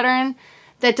sweater pattern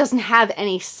that doesn't have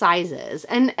any sizes.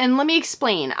 And let me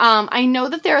explain. I know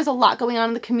that there is a lot going on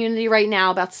in the community right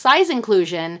now about size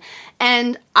inclusion,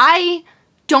 and I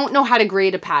don't know how to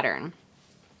grade a pattern.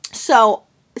 So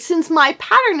since my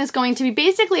pattern is going to be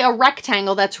basically a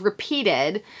rectangle that's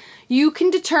repeated, you can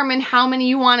determine how many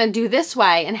you want to do this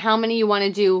way and how many you want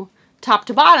to do top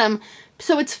to bottom.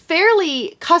 So it's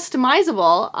fairly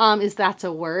customizable, if that's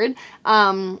a word.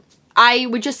 I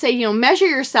would just say, you know, measure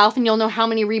yourself and you'll know how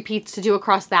many repeats to do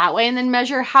across that way, and then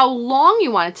measure how long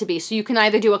you want it to be. So you can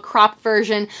either do a cropped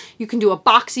version, you can do a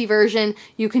boxy version,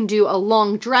 you can do a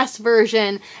long dress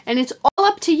version, and it's all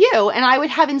up to you. And I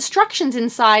would have instructions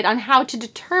inside on how to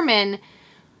determine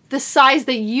the size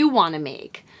that you want to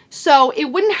make. So it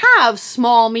wouldn't have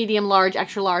small, medium, large,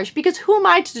 extra large, because who am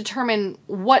I to determine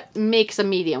what makes a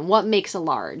medium, what makes a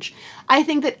large? I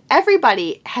think that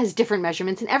everybody has different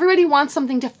measurements and everybody wants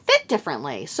something to fit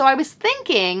differently. So I was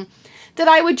thinking that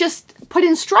I would just put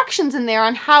instructions in there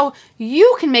on how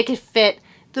you can make it fit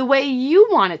the way you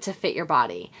want it to fit your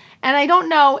body. And I don't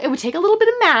know, it would take a little bit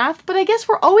of math, but I guess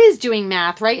we're always doing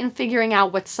math, right? And figuring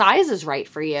out what size is right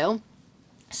for you.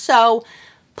 So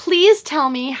please tell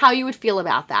me how you would feel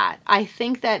about that. I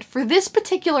think that for this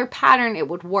particular pattern, it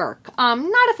would work.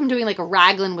 Not if I'm doing like a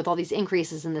raglan with all these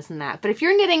increases and this and that, but if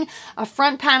you're knitting a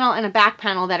front panel and a back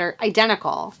panel that are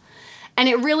identical, and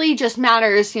it really just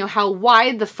matters, you know, how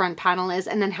wide the front panel is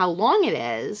and then how long it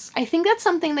is, I think that's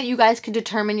something that you guys could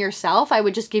determine yourself. I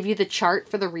would just give you the chart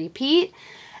for the repeat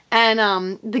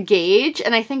and the gauge,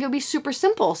 and I think it would be super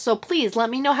simple. So please let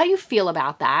me know how you feel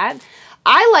about that.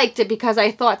 I liked it because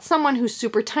I thought someone who's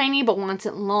super tiny but wants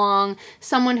it long,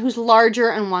 someone who's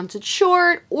larger and wants it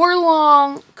short or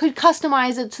long, could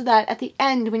customize it so that at the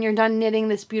end when you're done knitting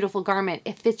this beautiful garment,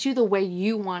 it fits you the way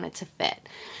you want it to fit.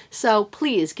 So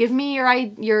please give me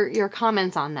your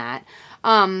comments on that.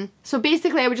 So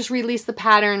basically I would just release the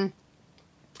pattern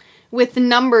with the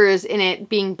numbers in it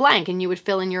being blank and you would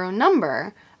fill in your own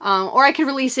number. Or I could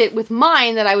release it with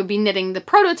mine that I would be knitting the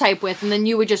prototype with, and then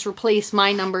you would just replace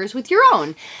my numbers with your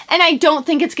own. And I don't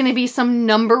think it's going to be some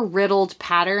number-riddled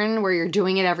pattern where you're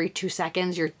doing it every 2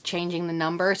 seconds, you're changing the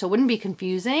number, so it wouldn't be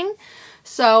confusing.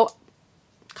 So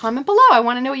comment below. I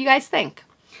want to know what you guys think.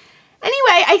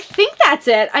 Anyway, I think that's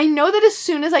it. I know that as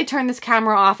soon as I turn this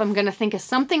camera off, I'm going to think of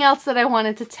something else that I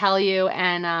wanted to tell you,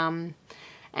 and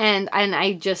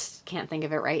I just can't think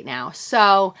of it right now.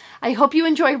 So I hope you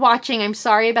enjoyed watching. I'm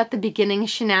sorry about the beginning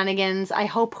shenanigans. I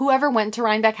hope whoever went to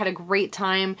Rhinebeck had a great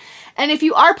time. And if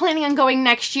you are planning on going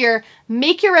next year,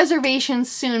 make your reservations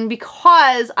soon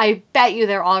because I bet you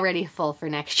they're already full for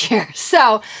next year.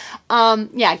 So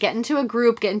yeah, get into a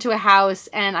group, get into a house,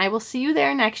 and I will see you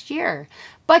there next year.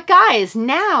 But guys,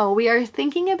 now we are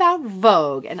thinking about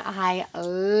Vogue, and I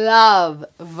love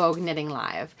Vogue Knitting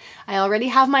Live. I already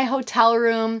have my hotel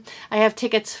room. I have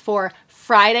tickets for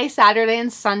Friday, Saturday,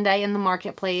 and Sunday in the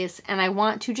marketplace, and I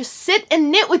want to just sit and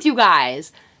knit with you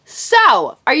guys.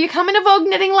 So, are you coming to Vogue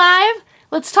Knitting Live?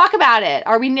 Let's talk about it.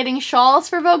 Are we knitting shawls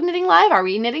for Vogue Knitting Live? Are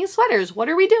we knitting sweaters? What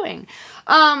are we doing?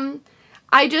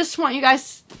 I just want you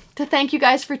guys to thank you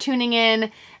guys for tuning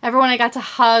in. Everyone I got to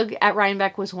hug at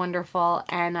Rhinebeck was wonderful,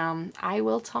 and I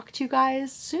will talk to you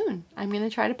guys soon. I'm going to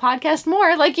try to podcast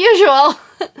more like usual.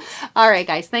 All right,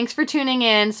 guys. Thanks for tuning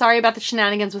in. Sorry about the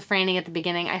shenanigans with Franny at the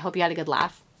beginning. I hope you had a good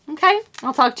laugh. Okay?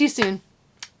 I'll talk to you soon.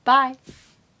 Bye.